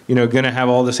Connie, going to have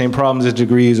all the same problems as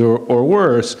degrees or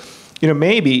worse,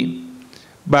 maybe,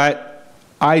 but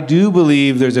I do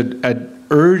believe there's a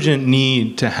urgent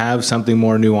need to have something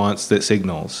more nuanced that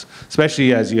signals,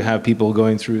 especially as you have people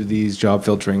going through these job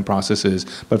filtering processes,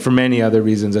 but for many other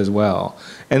reasons as well.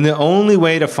 And the only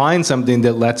way to find something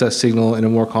that lets us signal in a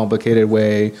more complicated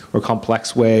way or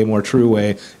complex way, more true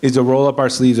way, is to roll up our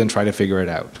sleeves and try to figure it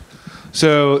out.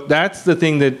 So that's the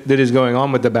thing that is going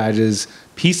on with the badges,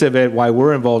 piece of it, why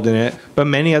we're involved in it, but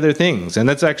many other things. And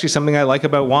that's actually something I like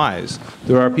about WISE.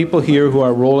 There are people here who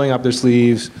are rolling up their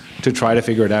sleeves to try to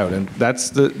figure it out, and that's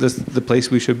the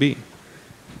place we should be.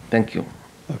 Thank you.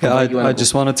 Okay, I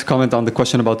just wanted to comment on the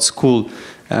question about school.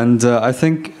 And I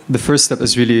think the first step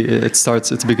is really,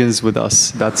 it begins with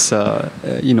us. That's,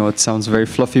 it sounds very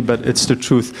fluffy, but it's the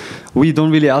truth. We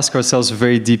don't really ask ourselves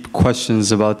very deep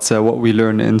questions about what we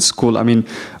learn in school. I mean,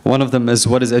 one of them is,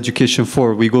 what is education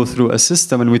for? We go through a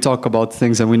system and we talk about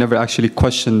things and we never actually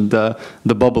question the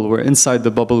bubble. We're inside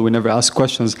the bubble, we never ask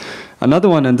questions. Another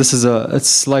one, and this is a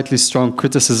slightly strong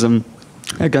criticism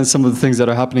against some of the things that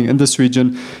are happening in this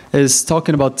region, is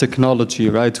talking about technology,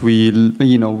 right? We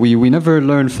never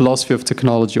learn philosophy of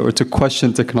technology or to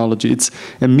question technology. It's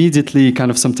immediately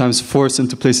kind of sometimes forced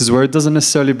into places where it doesn't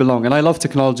necessarily belong. And I love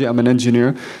technology. I'm an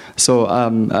engineer, so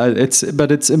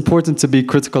but it's important to be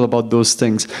critical about those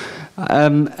things.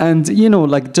 And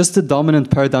like just the dominant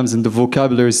paradigms and the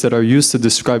vocabularies that are used to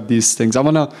describe these things. I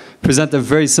want to present a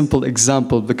very simple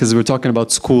example because we're talking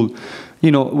about school. We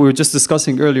were just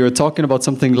discussing earlier, talking about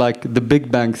something like the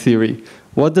Big Bang Theory.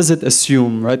 What does it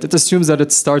assume, right? It assumes that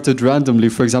it started randomly,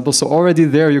 for example. So already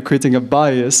there you're creating a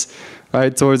bias,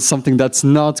 right, towards something that's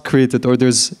not created or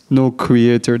there's no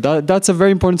creator. That's a very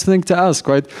important thing to ask,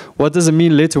 right? What does it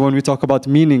mean later when we talk about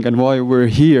meaning and why we're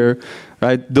here,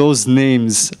 right? Those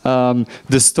names,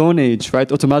 the Stone Age,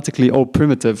 right? Automatically,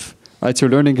 primitive, right? You're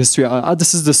learning history.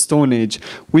 This is the Stone Age.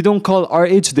 We don't call our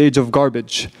age the age of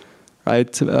garbage.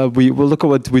 right? We will look at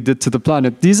what we did to the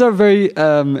planet. These are very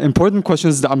important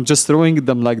questions. I'm just throwing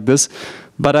them like this.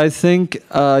 But I think,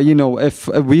 you know, if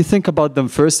we think about them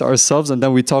first ourselves and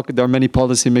then we talk, there are many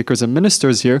policymakers and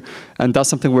ministers here, and that's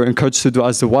something we're encouraged to do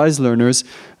as the wise learners,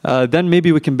 then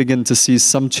maybe we can begin to see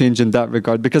some change in that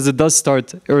regard, because it does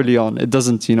start early on. It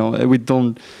doesn't, you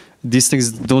know, these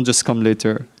things don't just come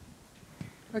later.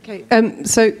 Okay,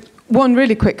 so one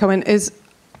really quick comment is,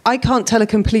 I can't tell a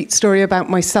complete story about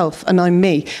myself, and I'm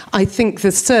me. I think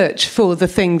the search for the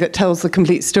thing that tells the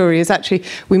complete story is actually,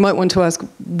 we might want to ask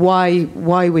why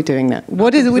we're doing that.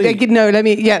 What is it? No, let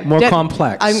me, yeah. More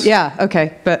complex. Yeah,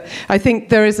 okay. But I think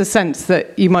there is a sense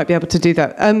that you might be able to do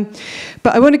that.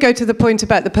 But I want to go to the point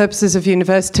about the purposes of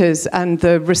universities and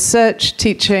the research,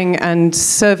 teaching, and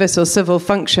service or civil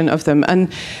function of them.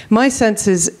 And my sense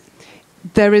is,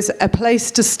 there is a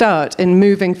place to start in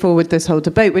moving forward this whole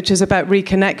debate, which is about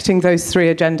reconnecting those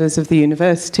three agendas of the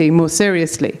university more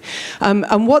seriously.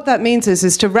 And what that means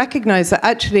is to recognize that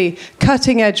actually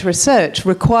cutting-edge research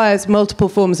requires multiple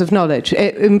forms of knowledge.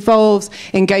 It involves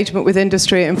engagement with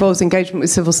industry, it involves engagement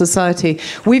with civil society.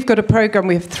 We've got a program,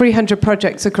 we have 300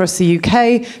 projects across the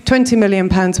UK, £20 million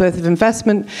worth of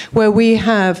investment, where we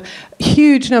have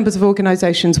huge numbers of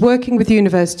organizations working with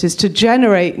universities to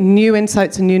generate new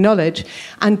insights and new knowledge,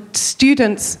 and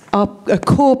students are a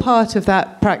core part of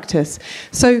that practice.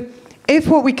 So if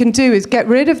what we can do is get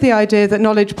rid of the idea that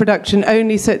knowledge production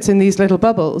only sits in these little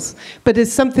bubbles, but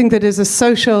is something that is a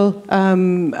social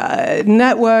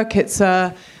network, it's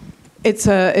a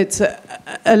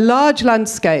large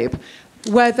landscape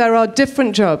where there are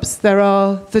different jobs. There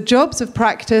are the jobs of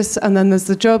practice, and then there's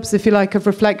the jobs, if you like, of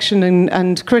reflection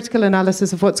and critical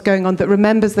analysis of what's going on that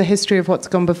remembers the history of what's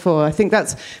gone before. I think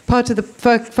that's part of the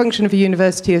function of a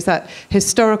university, is that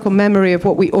historical memory of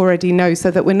what we already know,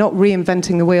 so that we're not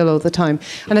reinventing the wheel all the time.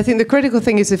 And I think the critical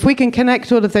thing is, if we can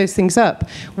connect all of those things up,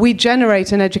 we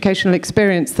generate an educational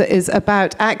experience that is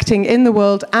about acting in the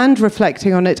world and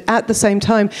reflecting on it at the same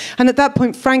time. And at that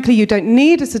point, frankly, you don't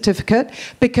need a certificate,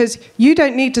 because you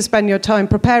don't need to spend your time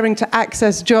preparing to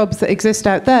access jobs that exist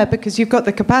out there, because you've got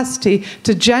the capacity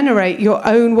to generate your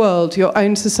own world, your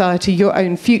own society, your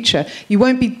own future. You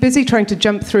won't be busy trying to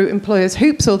jump through employers'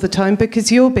 hoops all the time, because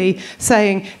you'll be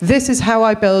saying, this is how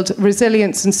I build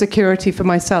resilience and security for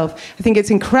myself. I think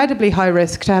it's incredibly high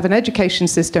risk to have an education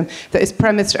system that is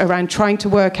premised around trying to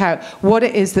work out what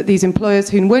it is that these employers,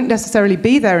 who won't necessarily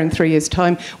be there in 3 years'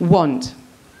 time, want.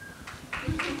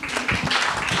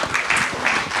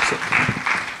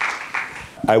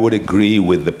 I would agree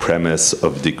with the premise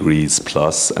of degrees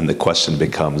plus, and the question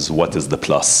becomes, what is the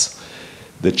plus?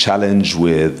 The challenge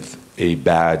with a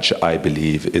badge, I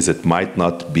believe, is it might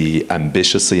not be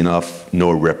ambitious enough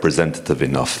nor representative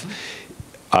enough.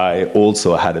 I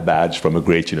also had a badge from a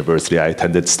great university. I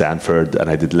attended Stanford and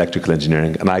I did electrical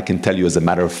engineering. And I can tell you, as a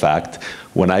matter of fact,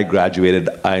 when I graduated,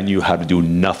 I knew how to do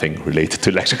nothing related to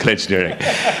electrical engineering.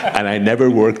 And I never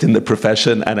worked in the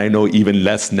profession, and I know even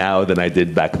less now than I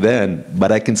did back then.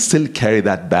 But I can still carry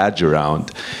that badge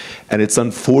around. And it's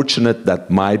unfortunate that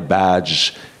my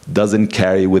badge doesn't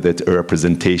carry with it a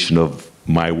representation of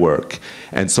my work.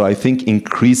 And so I think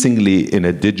increasingly in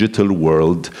a digital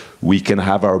world, we can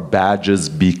have our badges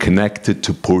be connected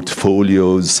to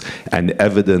portfolios and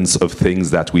evidence of things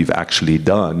that we've actually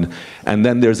done. And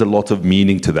then there's a lot of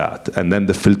meaning to that. And then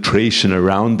the filtration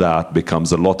around that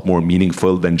becomes a lot more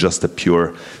meaningful than just a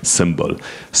pure symbol.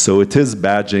 So it is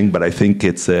badging, but I think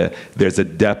there's a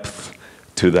depth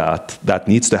to that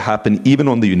needs to happen even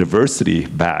on the university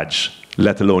badge,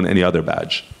 let alone any other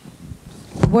badge.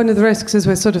 One of the risks is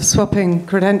we're sort of swapping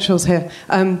credentials here.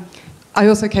 I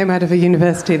also came out of a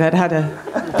university that had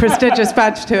a prestigious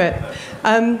badge to it.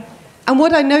 And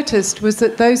what I noticed was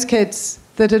that those kids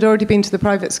that had already been to the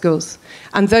private schools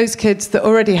and those kids that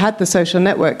already had the social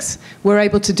networks were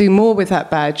able to do more with that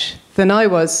badge than I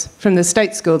was from the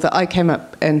state school that I came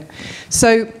up in.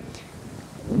 So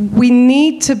we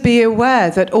need to be aware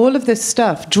that all of this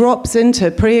stuff drops into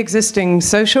pre-existing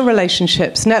social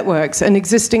relationships, networks, and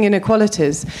existing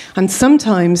inequalities. And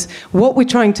sometimes what we're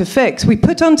trying to fix, we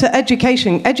put onto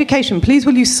education. Education, please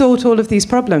will you sort all of these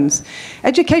problems?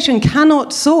 Education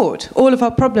cannot sort all of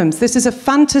our problems. This is a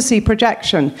fantasy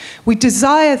projection. We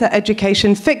desire that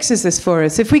education fixes this for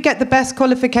us. If we get the best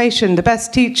qualification, the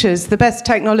best teachers, the best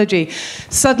technology,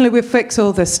 suddenly we'll fix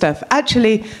all this stuff.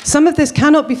 Actually, some of this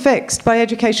cannot be fixed by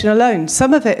education alone.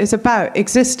 Some of it is about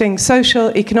existing social,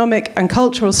 economic, and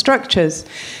cultural structures.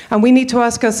 And we need to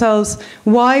ask ourselves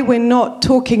why we're not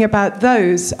talking about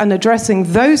those and addressing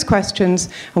those questions,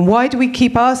 and why do we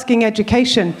keep asking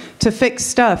education to fix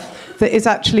stuff that is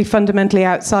actually fundamentally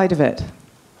outside of it?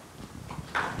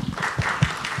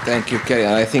 Thank you, Kerry.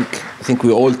 And I think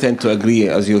we all tend to agree,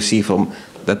 as you see, from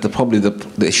that probably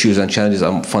the issues and challenges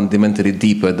are fundamentally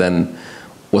deeper than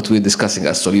what we're discussing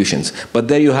as solutions. But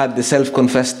there you had the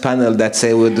self-confessed panel that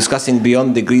say we're discussing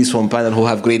beyond degrees from panel who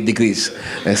have great degrees.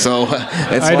 So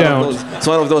it's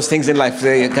one of those things in life.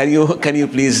 Can you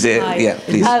please, yeah,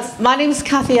 please. My name is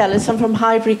Cathy Ellis. I'm from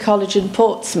Highbury College in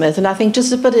Portsmouth, and I think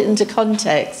just to put it into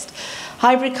context,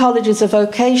 Highbury College is a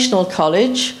vocational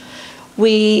college.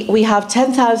 We have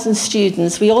 10,000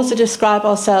 students. We also describe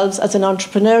ourselves as an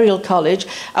entrepreneurial college,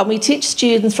 and we teach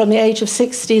students from the age of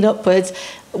 16 upwards,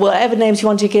 whatever names you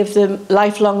want to give them,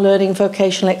 lifelong learning,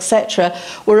 vocational, etc.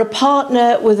 We're a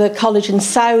partner with a college in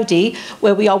Saudi,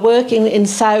 where we are working in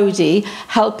Saudi,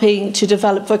 helping to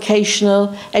develop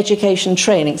vocational education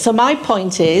training. So my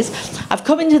point is, I've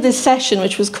come into this session,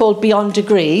 which was called Beyond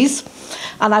Degrees,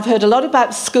 and I've heard a lot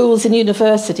about schools and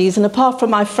universities, and apart from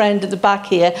my friend at the back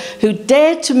here, who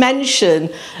dared to mention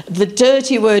the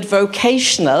dirty word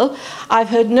vocational, I've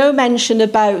heard no mention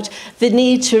about the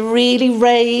need to really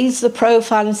raise the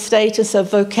profile and status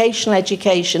of vocational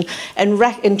education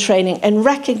and training and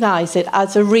recognise it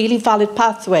as a really valid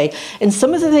pathway. And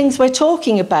some of the things we're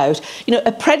talking about, you know,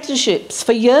 apprenticeships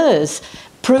for years,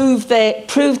 proved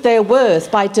their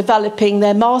worth by developing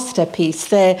their master piece,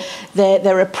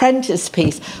 their apprentice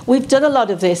piece. We've done a lot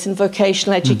of this in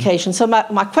vocational education. So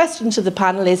my question to the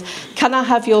panel is, can I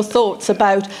have your thoughts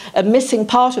about a missing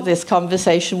part of this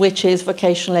conversation, which is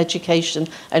vocational education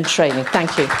and training?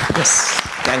 Thank you. Yes,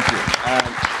 thank you.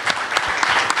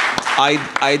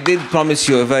 I did promise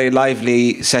you a very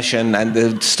lively session and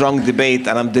a strong debate,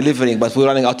 and I'm delivering, but we're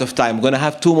running out of time. I'm going to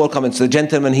have two more comments. The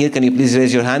gentleman here, can you please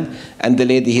raise your hand? And the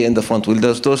lady here in the front. Will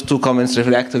those two comments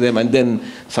react to them, and then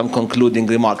some concluding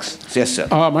remarks? Yes, sir.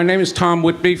 My name is Tom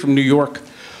Whitby from New York.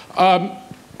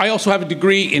 I also have a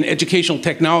degree in educational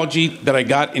technology that I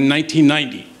got in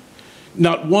 1990.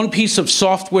 Not one piece of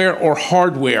software or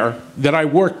hardware that I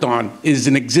worked on is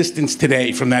in existence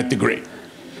today from that degree.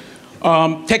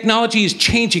 Technology is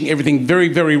changing everything very,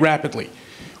 very rapidly.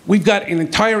 We've got an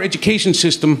entire education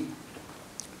system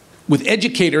with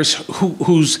educators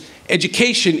whose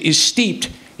education is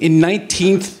steeped in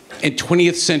 19th and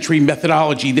 20th century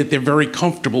methodology that they're very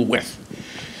comfortable with.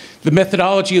 The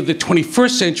methodology of the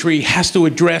 21st century has to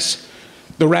address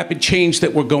the rapid change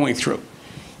that we're going through.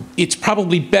 It's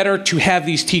probably better to have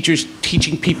these teachers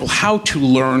teaching people how to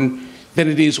learn than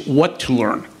it is what to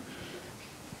learn.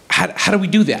 How do we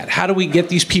do that? How do we get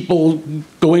these people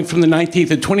going from the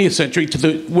 19th and 20th century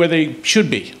to where they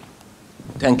should be?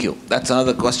 Thank you. That's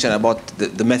another question about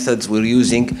the methods we're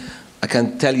using. I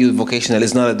can tell you vocational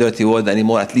is not a dirty word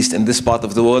anymore, at least in this part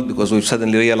of the world, because we've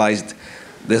suddenly realized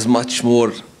there's much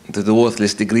more to the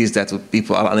worthless degrees that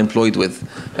people are unemployed with.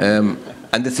 And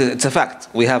it's a fact.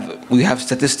 We have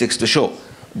statistics to show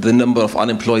the number of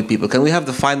unemployed people. Can we have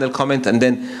the final comment, and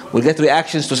then we'll get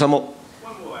reactions to some of...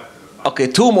 Okay,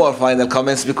 two more final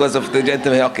comments because of the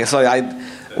gentleman. Okay, sorry.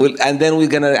 And then we're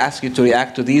going to ask you to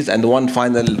react to these, and one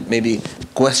final maybe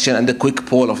question and a quick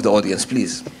poll of the audience,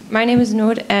 please. My name is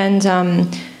Noor, and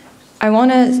I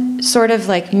want to sort of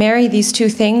like marry these two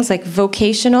things, like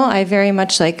vocational. I very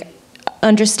much like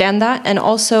understand that, and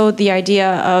also the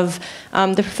idea of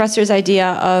the professor's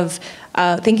idea of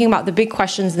thinking about the big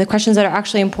questions, the questions that are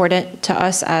actually important to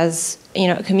us as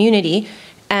a community.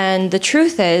 And the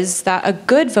truth is that a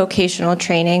good vocational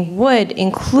training would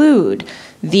include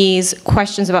these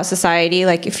questions about society.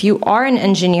 Like if you are an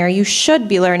engineer, you should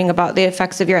be learning about the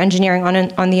effects of your engineering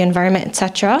on the environment,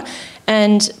 etc.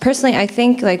 And personally, I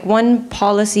think like one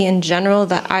policy in general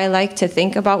that I like to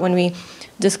think about when we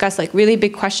discuss like really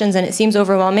big questions and it seems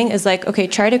overwhelming is like, okay,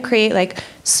 try to create like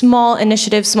small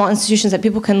initiatives, small institutions that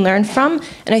people can learn from.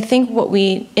 And I think what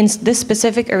we, in this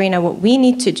specific arena, what we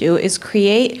need to do is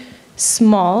create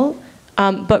small,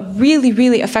 but really,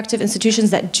 really effective institutions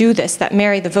that do this, that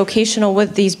marry the vocational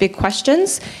with these big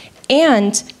questions,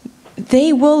 and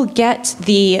they will get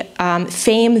the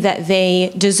fame that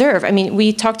they deserve. I mean,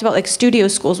 we talked about like studio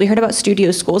schools, we heard about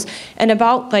studio schools, and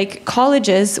about like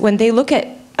colleges, when they look at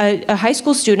a high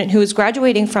school student who is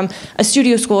graduating from a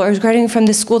studio school or is graduating from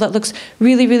this school that looks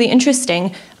really, really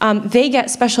interesting, they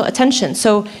get special attention.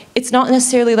 So it's not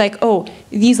necessarily like, oh,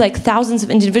 these like thousands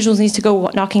of individuals need to go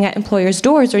knocking at employers'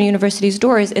 doors or universities'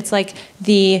 doors. It's like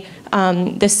the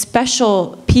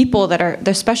special people that are,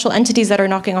 the special entities that are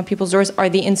knocking on people's doors are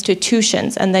the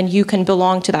institutions, and then you can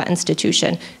belong to that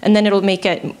institution. And then it'll make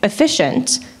it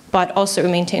efficient, but also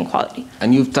maintain quality.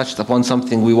 And you've touched upon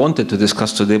something we wanted to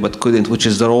discuss today but couldn't, which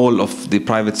is the role of the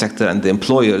private sector and the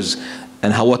employers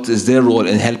and what is their role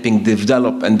in helping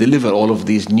develop and deliver all of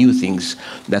these new things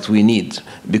that we need.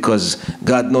 Because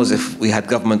God knows if we had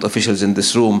government officials in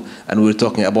this room and we were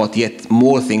talking about yet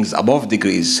more things above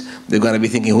degrees, they're going to be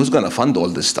thinking, who's going to fund all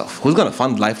this stuff? Who's going to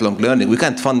fund lifelong learning? We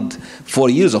can't fund 4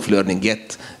 years of learning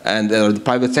yet. And the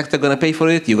private sector going to pay for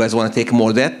it? You guys want to take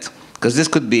more debt? Because this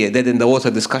could be a dead-in-the-water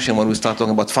discussion when we start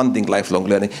talking about funding lifelong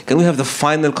learning. Can we have the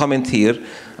final comment here?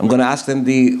 I'm going to ask them,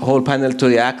 the whole panel, to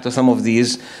react to some of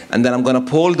these, and then I'm going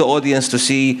to poll the audience to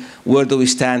see where do we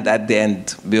stand at the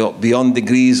end, beyond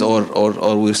degrees or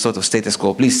we're sort of status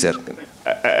quo. Please, sir.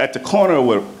 At the corner of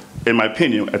what, in my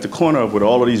opinion, at the corner of what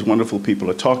all of these wonderful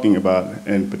people are talking about,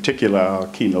 in particular our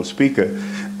keynote speaker,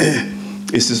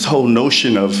 is this whole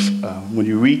notion of when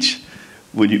you reach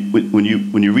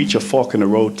a fork in the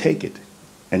road, take it.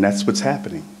 And that's what's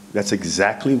happening. That's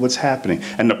exactly what's happening.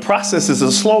 And the process is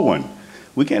a slow one.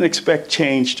 We can't expect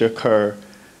change to occur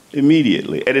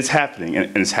immediately. And it's happening.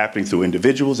 And it's happening through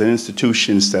individuals and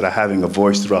institutions that are having a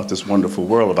voice throughout this wonderful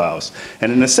world of ours. And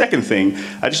then the second thing,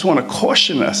 I just want to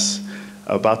caution us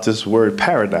about this word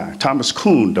paradigm. Thomas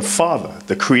Kuhn, the father,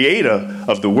 the creator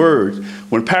of the word,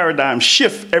 when paradigms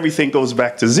shift, everything goes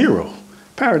back to zero.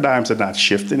 Paradigms are not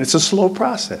shifting. It's a slow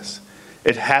process.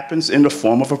 It happens in the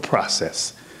form of a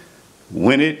process.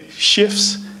 When it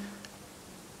shifts,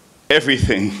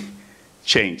 everything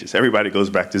changes. Everybody goes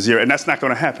back to zero. And that's not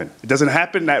going to happen. It doesn't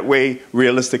happen that way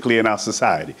realistically in our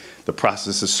society. The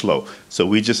process is slow. So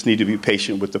we just need to be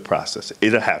patient with the process.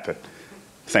 It'll happen.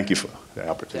 Thank you for the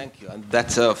opportunity. Thank you. And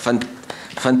that's a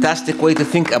fantastic way to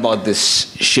think about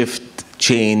this shift,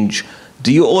 change.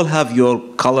 Do you all have your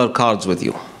color cards with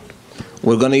you?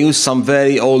 We're going to use some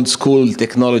very old school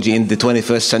technology in the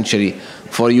 21st century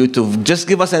for you to just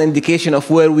give us an indication of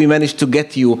where we managed to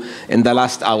get you in the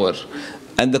last hour.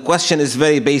 And the question is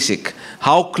very basic.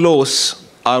 How close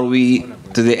are we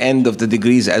to the end of the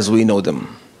degrees as we know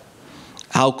them?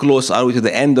 How close are we to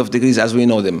the end of degrees as we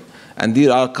know them? And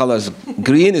here are colors.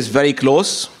 Green is very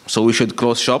close, so we should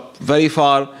close shop. Very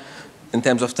far in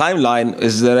terms of timeline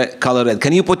is the color red.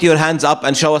 Can you put your hands up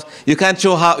and show us? You can't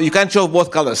show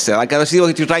both colors, sir. I can see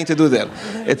what you're trying to do there.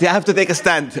 You have to take a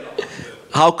stand.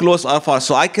 How close are far?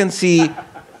 So I can see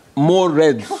more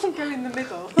red. Go in the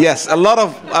middle. Yes,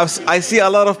 I see a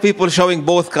lot of people showing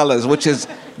both colors,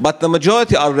 but the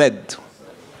majority are red.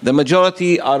 The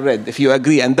majority are red, if you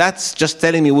agree, and that's just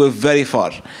telling me we're very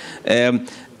far.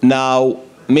 Now,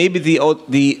 maybe the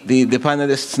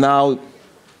panelists now,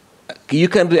 you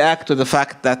can react to the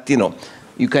fact that,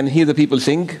 you can hear the people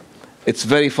sing. It's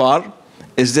very far.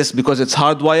 Is this because it's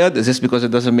hardwired? Is this because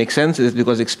it doesn't make sense? Is it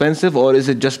because it's expensive? Or is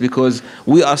it just because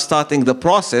we are starting the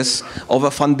process of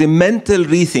a fundamental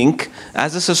rethink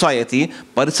as a society,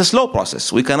 but it's a slow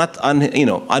process. We cannot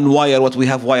unwire what we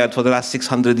have wired for the last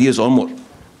 600 years or more.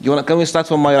 Can we start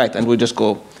from my right and we'll just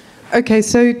go? Okay,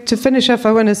 so to finish off,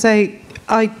 I want to say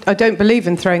I don't believe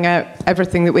in throwing out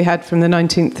everything that we had from the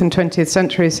 19th and 20th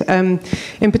centuries.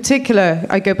 In particular,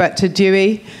 I go back to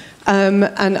Dewey, and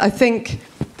I think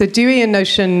the Deweyan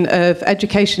notion of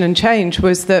education and change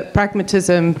was that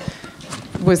pragmatism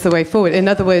was the way forward. In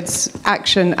other words,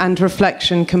 action and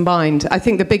reflection combined. I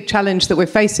think the big challenge that we're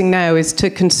facing now is to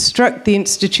construct the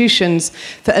institutions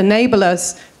that enable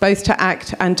us both to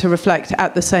act and to reflect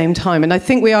at the same time. And I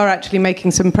think we are actually making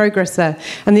some progress there.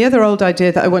 And the other old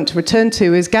idea that I want to return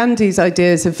to is Gandhi's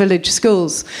ideas of village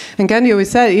schools. And Gandhi always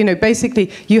said,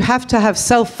 basically, you have to have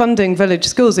self-funding village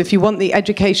schools if you want the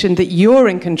education that you're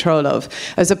in control of,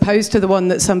 as opposed to the one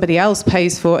that somebody else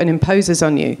pays for and imposes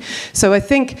on you. So I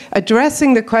think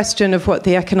addressing the question of what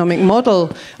the economic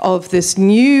model of this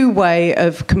new way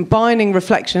of combining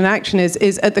reflection and action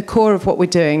is at the core of what we're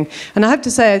doing. And I have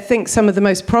to say, I think some of the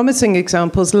most promising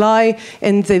examples lie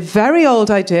in the very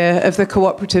old idea of the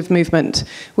cooperative movement.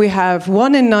 We have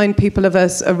 1 in 9 people of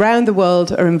us around the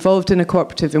world are involved in a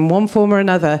cooperative in one form or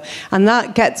another, and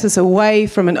that gets us away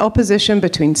from an opposition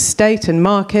between state and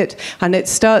market, and it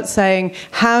starts saying,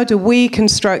 how do we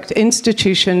construct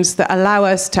institutions that allow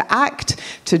us to act,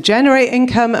 to generate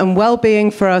income and well-being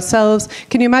for ourselves?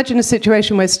 Can you imagine a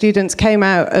situation where students came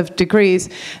out of degrees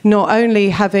not only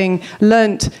having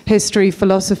learnt history,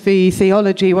 philosophy,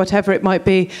 theology, whatever it might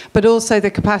be, but also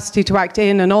the capacity to act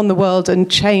in and on the world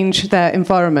and change their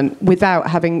environment without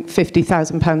having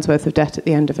 £50,000 worth of debt at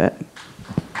the end of it?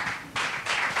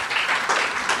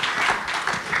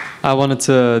 I wanted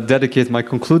to dedicate my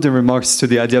concluding remarks to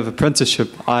the idea of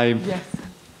apprenticeship.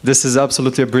 This is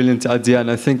absolutely a brilliant idea, and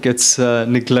I think it's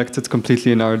neglected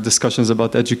completely in our discussions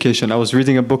about education. I was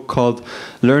reading a book called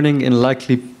Learning in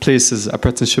Likely Places,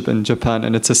 Apprenticeship in Japan,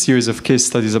 and it's a series of case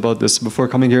studies about this before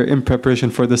coming here in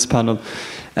preparation for this panel.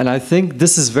 And I think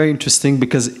this is very interesting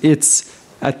because it's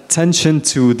attention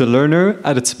to the learner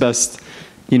at its best.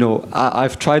 You know,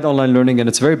 I've tried online learning and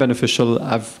it's very beneficial.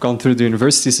 I've gone through the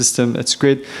university system, it's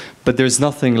great, but there's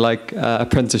nothing like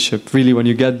apprenticeship. Really, when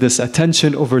you get this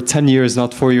attention over 10 years,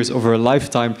 not 4 years, over a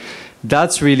lifetime,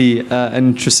 that's really an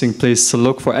interesting place to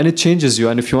look for, and it changes you.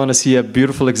 And if you want to see a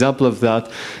beautiful example of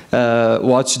that,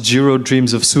 watch Jiro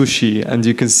Dreams of Sushi, and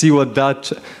you can see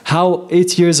how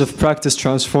 8 years of practice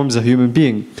transforms a human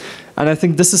being. And I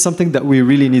think this is something that we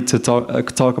really need to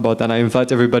talk about, and I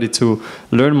invite everybody to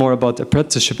learn more about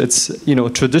apprenticeship. It's, you know,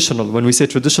 traditional. When we say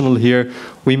traditional here,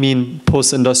 we mean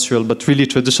post-industrial, but really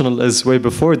traditional is way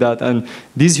before that. And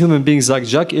these human beings, like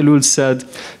Jacques Ellul said,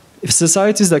 if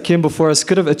societies that came before us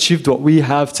could have achieved what we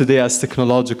have today as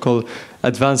technological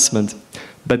advancement,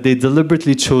 but they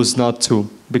deliberately chose not to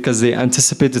because they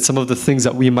anticipated some of the things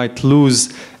that we might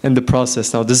lose in the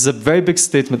process. Now, this is a very big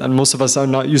statement, and most of us are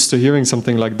not used to hearing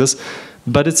something like this,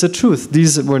 but it's a truth.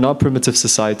 These were not primitive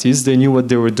societies. They knew what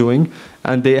they were doing,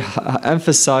 and they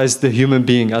emphasized the human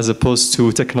being as opposed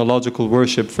to technological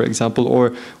worship, for example,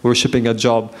 or worshiping a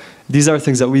job. These are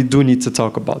things that we do need to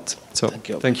talk about. So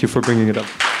thank you for bringing it up.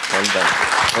 Well done.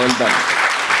 Well done.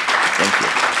 Thank you.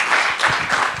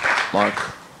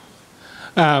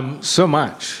 Mark? So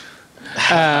much.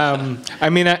 I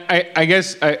mean, I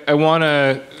guess I want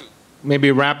to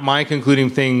maybe wrap my concluding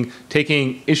thing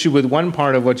taking issue with one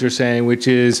part of what you're saying, which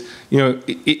is, you know,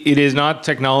 it is not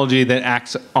technology that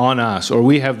acts on us, or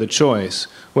we have the choice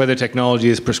whether technology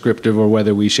is prescriptive or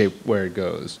whether we shape where it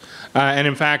goes. And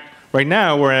in fact, right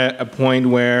now, we're at a point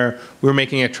where we're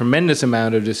making a tremendous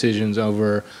amount of decisions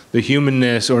over the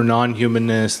humanness or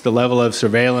non-humanness, the level of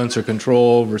surveillance or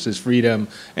control versus freedom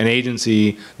and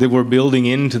agency that we're building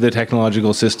into the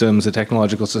technological systems, the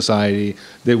technological society,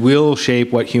 that will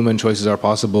shape what human choices are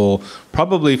possible,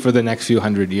 probably for the next few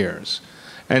hundred years.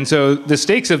 And so the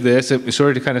stakes of this,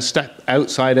 sort of to kind of step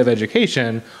outside of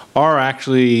education, are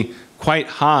actually quite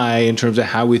high in terms of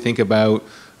how we think about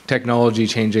technology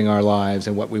changing our lives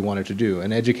and what we wanted to do.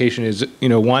 And education is, you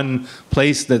know, one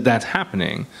place that that's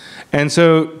happening. And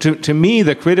so to me,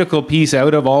 the critical piece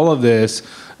out of all of this,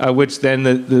 which then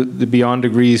the beyond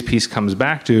degrees piece comes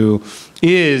back to,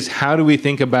 is how do we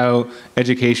think about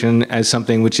education as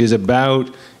something which is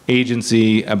about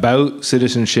agency, about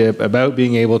citizenship, about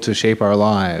being able to shape our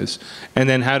lives, and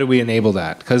then how do we enable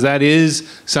that? Because that is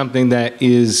something that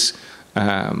is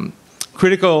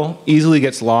critical, easily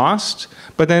gets lost,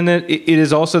 but then it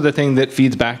is also the thing that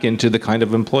feeds back into the kind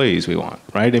of employees we want,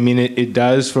 right? I mean, it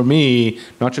does for me,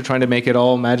 not to try to make it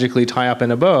all magically tie up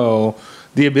in a bow,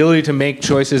 the ability to make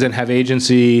choices and have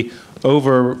agency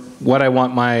over what I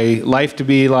want my life to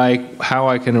be like, how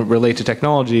I can relate to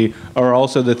technology, are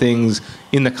also the things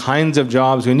in the kinds of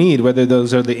jobs we need, whether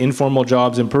those are the informal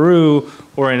jobs in Peru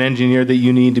or an engineer that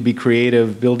you need to be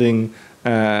creative building,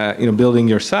 building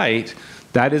your site.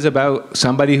 That is about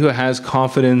somebody who has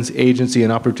confidence, agency,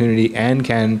 and opportunity, and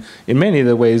can, in many of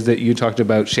the ways that you talked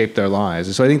about, shape their lives.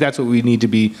 And so I think that's what we need to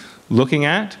be looking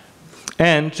at.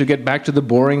 And to get back to the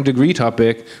boring degree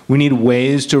topic, we need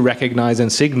ways to recognize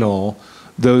and signal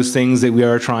those things that we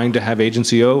are trying to have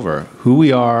agency over. Who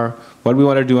we are, what we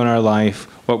want to do in our life,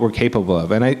 what we're capable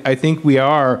of. And I think we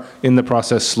are in the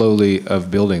process slowly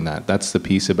of building that. That's the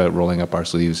piece about rolling up our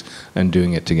sleeves and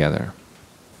doing it together.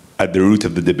 At the root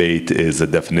of the debate is a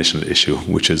definitional issue,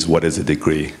 which is what is a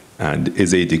degree? And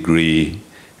is a degree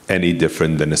any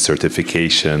different than a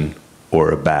certification or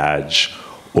a badge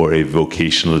or a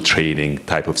vocational training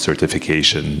type of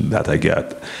certification that I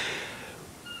get?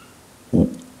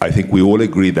 I think we all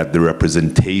agree that the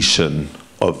representation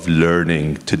of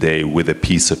learning today with a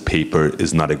piece of paper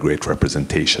is not a great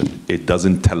representation. It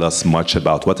doesn't tell us much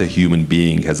about what a human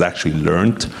being has actually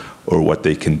learned or what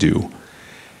they can do.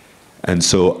 And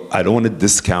so I don't want to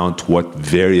discount what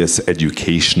various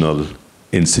educational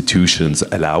institutions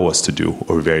allow us to do,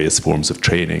 or various forms of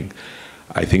training.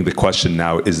 I think the question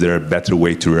now, is there a better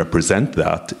way to represent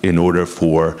that in order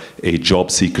for a job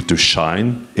seeker to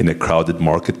shine in a crowded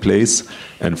marketplace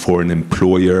and for an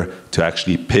employer to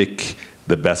actually pick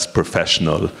the best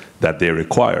professional that they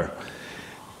require?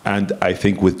 And I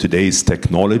think with today's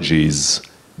technologies,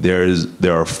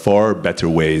 there are far better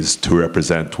ways to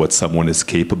represent what someone is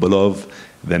capable of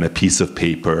than a piece of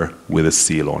paper with a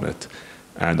seal on it.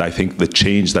 And I think the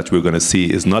change that we're going to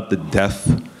see is not the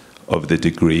death of the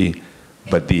degree,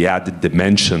 but the added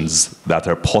dimensions that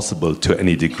are possible to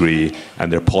any degree,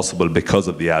 and they're possible because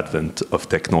of the advent of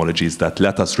technologies that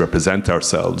let us represent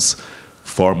ourselves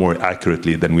far more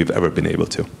accurately than we've ever been able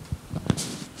to.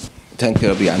 Thank you,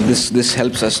 Rabia. And this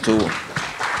helps us to...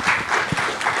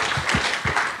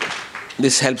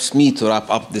 This helps me to wrap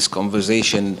up this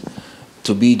conversation,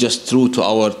 to be just true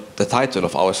to the title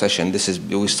of our session.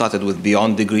 We started with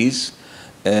Beyond Degrees.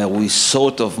 We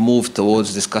sort of moved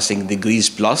towards discussing degrees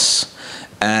plus,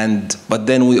 but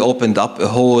then we opened up a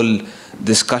whole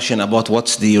discussion about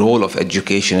what's the role of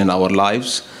education in our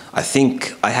lives. I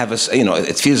think I have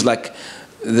it feels like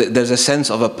there's a sense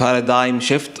of a paradigm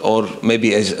shift, or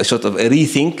maybe a sort of a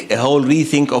whole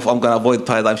rethink of, I'm going to avoid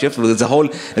paradigm shift, but there's a whole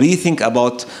rethink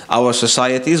about our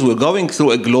societies. We're going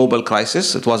through a global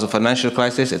crisis. It was a financial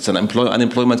crisis, it's an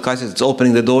unemployment crisis, it's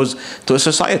opening the doors to a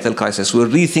societal crisis. We're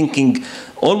rethinking,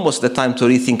 almost the time to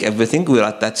rethink everything. We're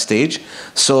at that stage.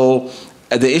 So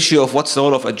the issue of what's the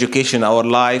role of education in our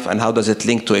life and how does it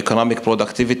link to economic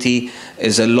productivity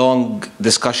is a long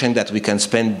discussion that we can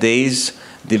spend days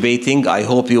debating. I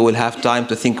hope you will have time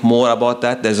to think more about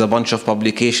that. There's a bunch of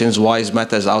publications, wise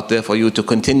matters out there for you to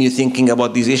continue thinking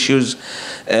about these issues.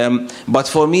 But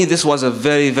for me, this was a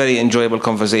very, very enjoyable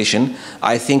conversation.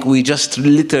 I think we just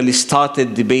literally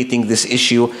started debating this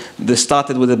issue. This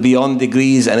started with the Beyond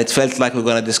Degrees, and it felt like we're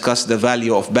going to discuss the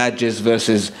value of badges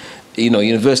versus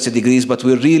university degrees, but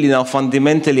we're really now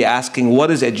fundamentally asking, what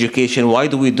is education? Why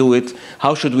do we do it?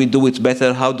 How should we do it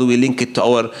better? How do we link it to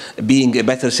our being a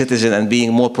better citizen and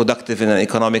being more productive in an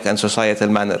economic and societal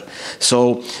manner?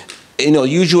 So,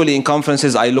 usually in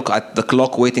conferences, I look at the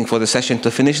clock waiting for the session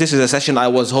to finish. This is a session I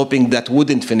was hoping that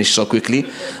wouldn't finish so quickly.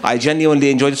 I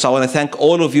genuinely enjoyed it, so I want to thank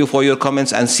all of you for your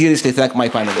comments and seriously thank my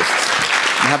panelists.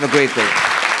 Have a great day.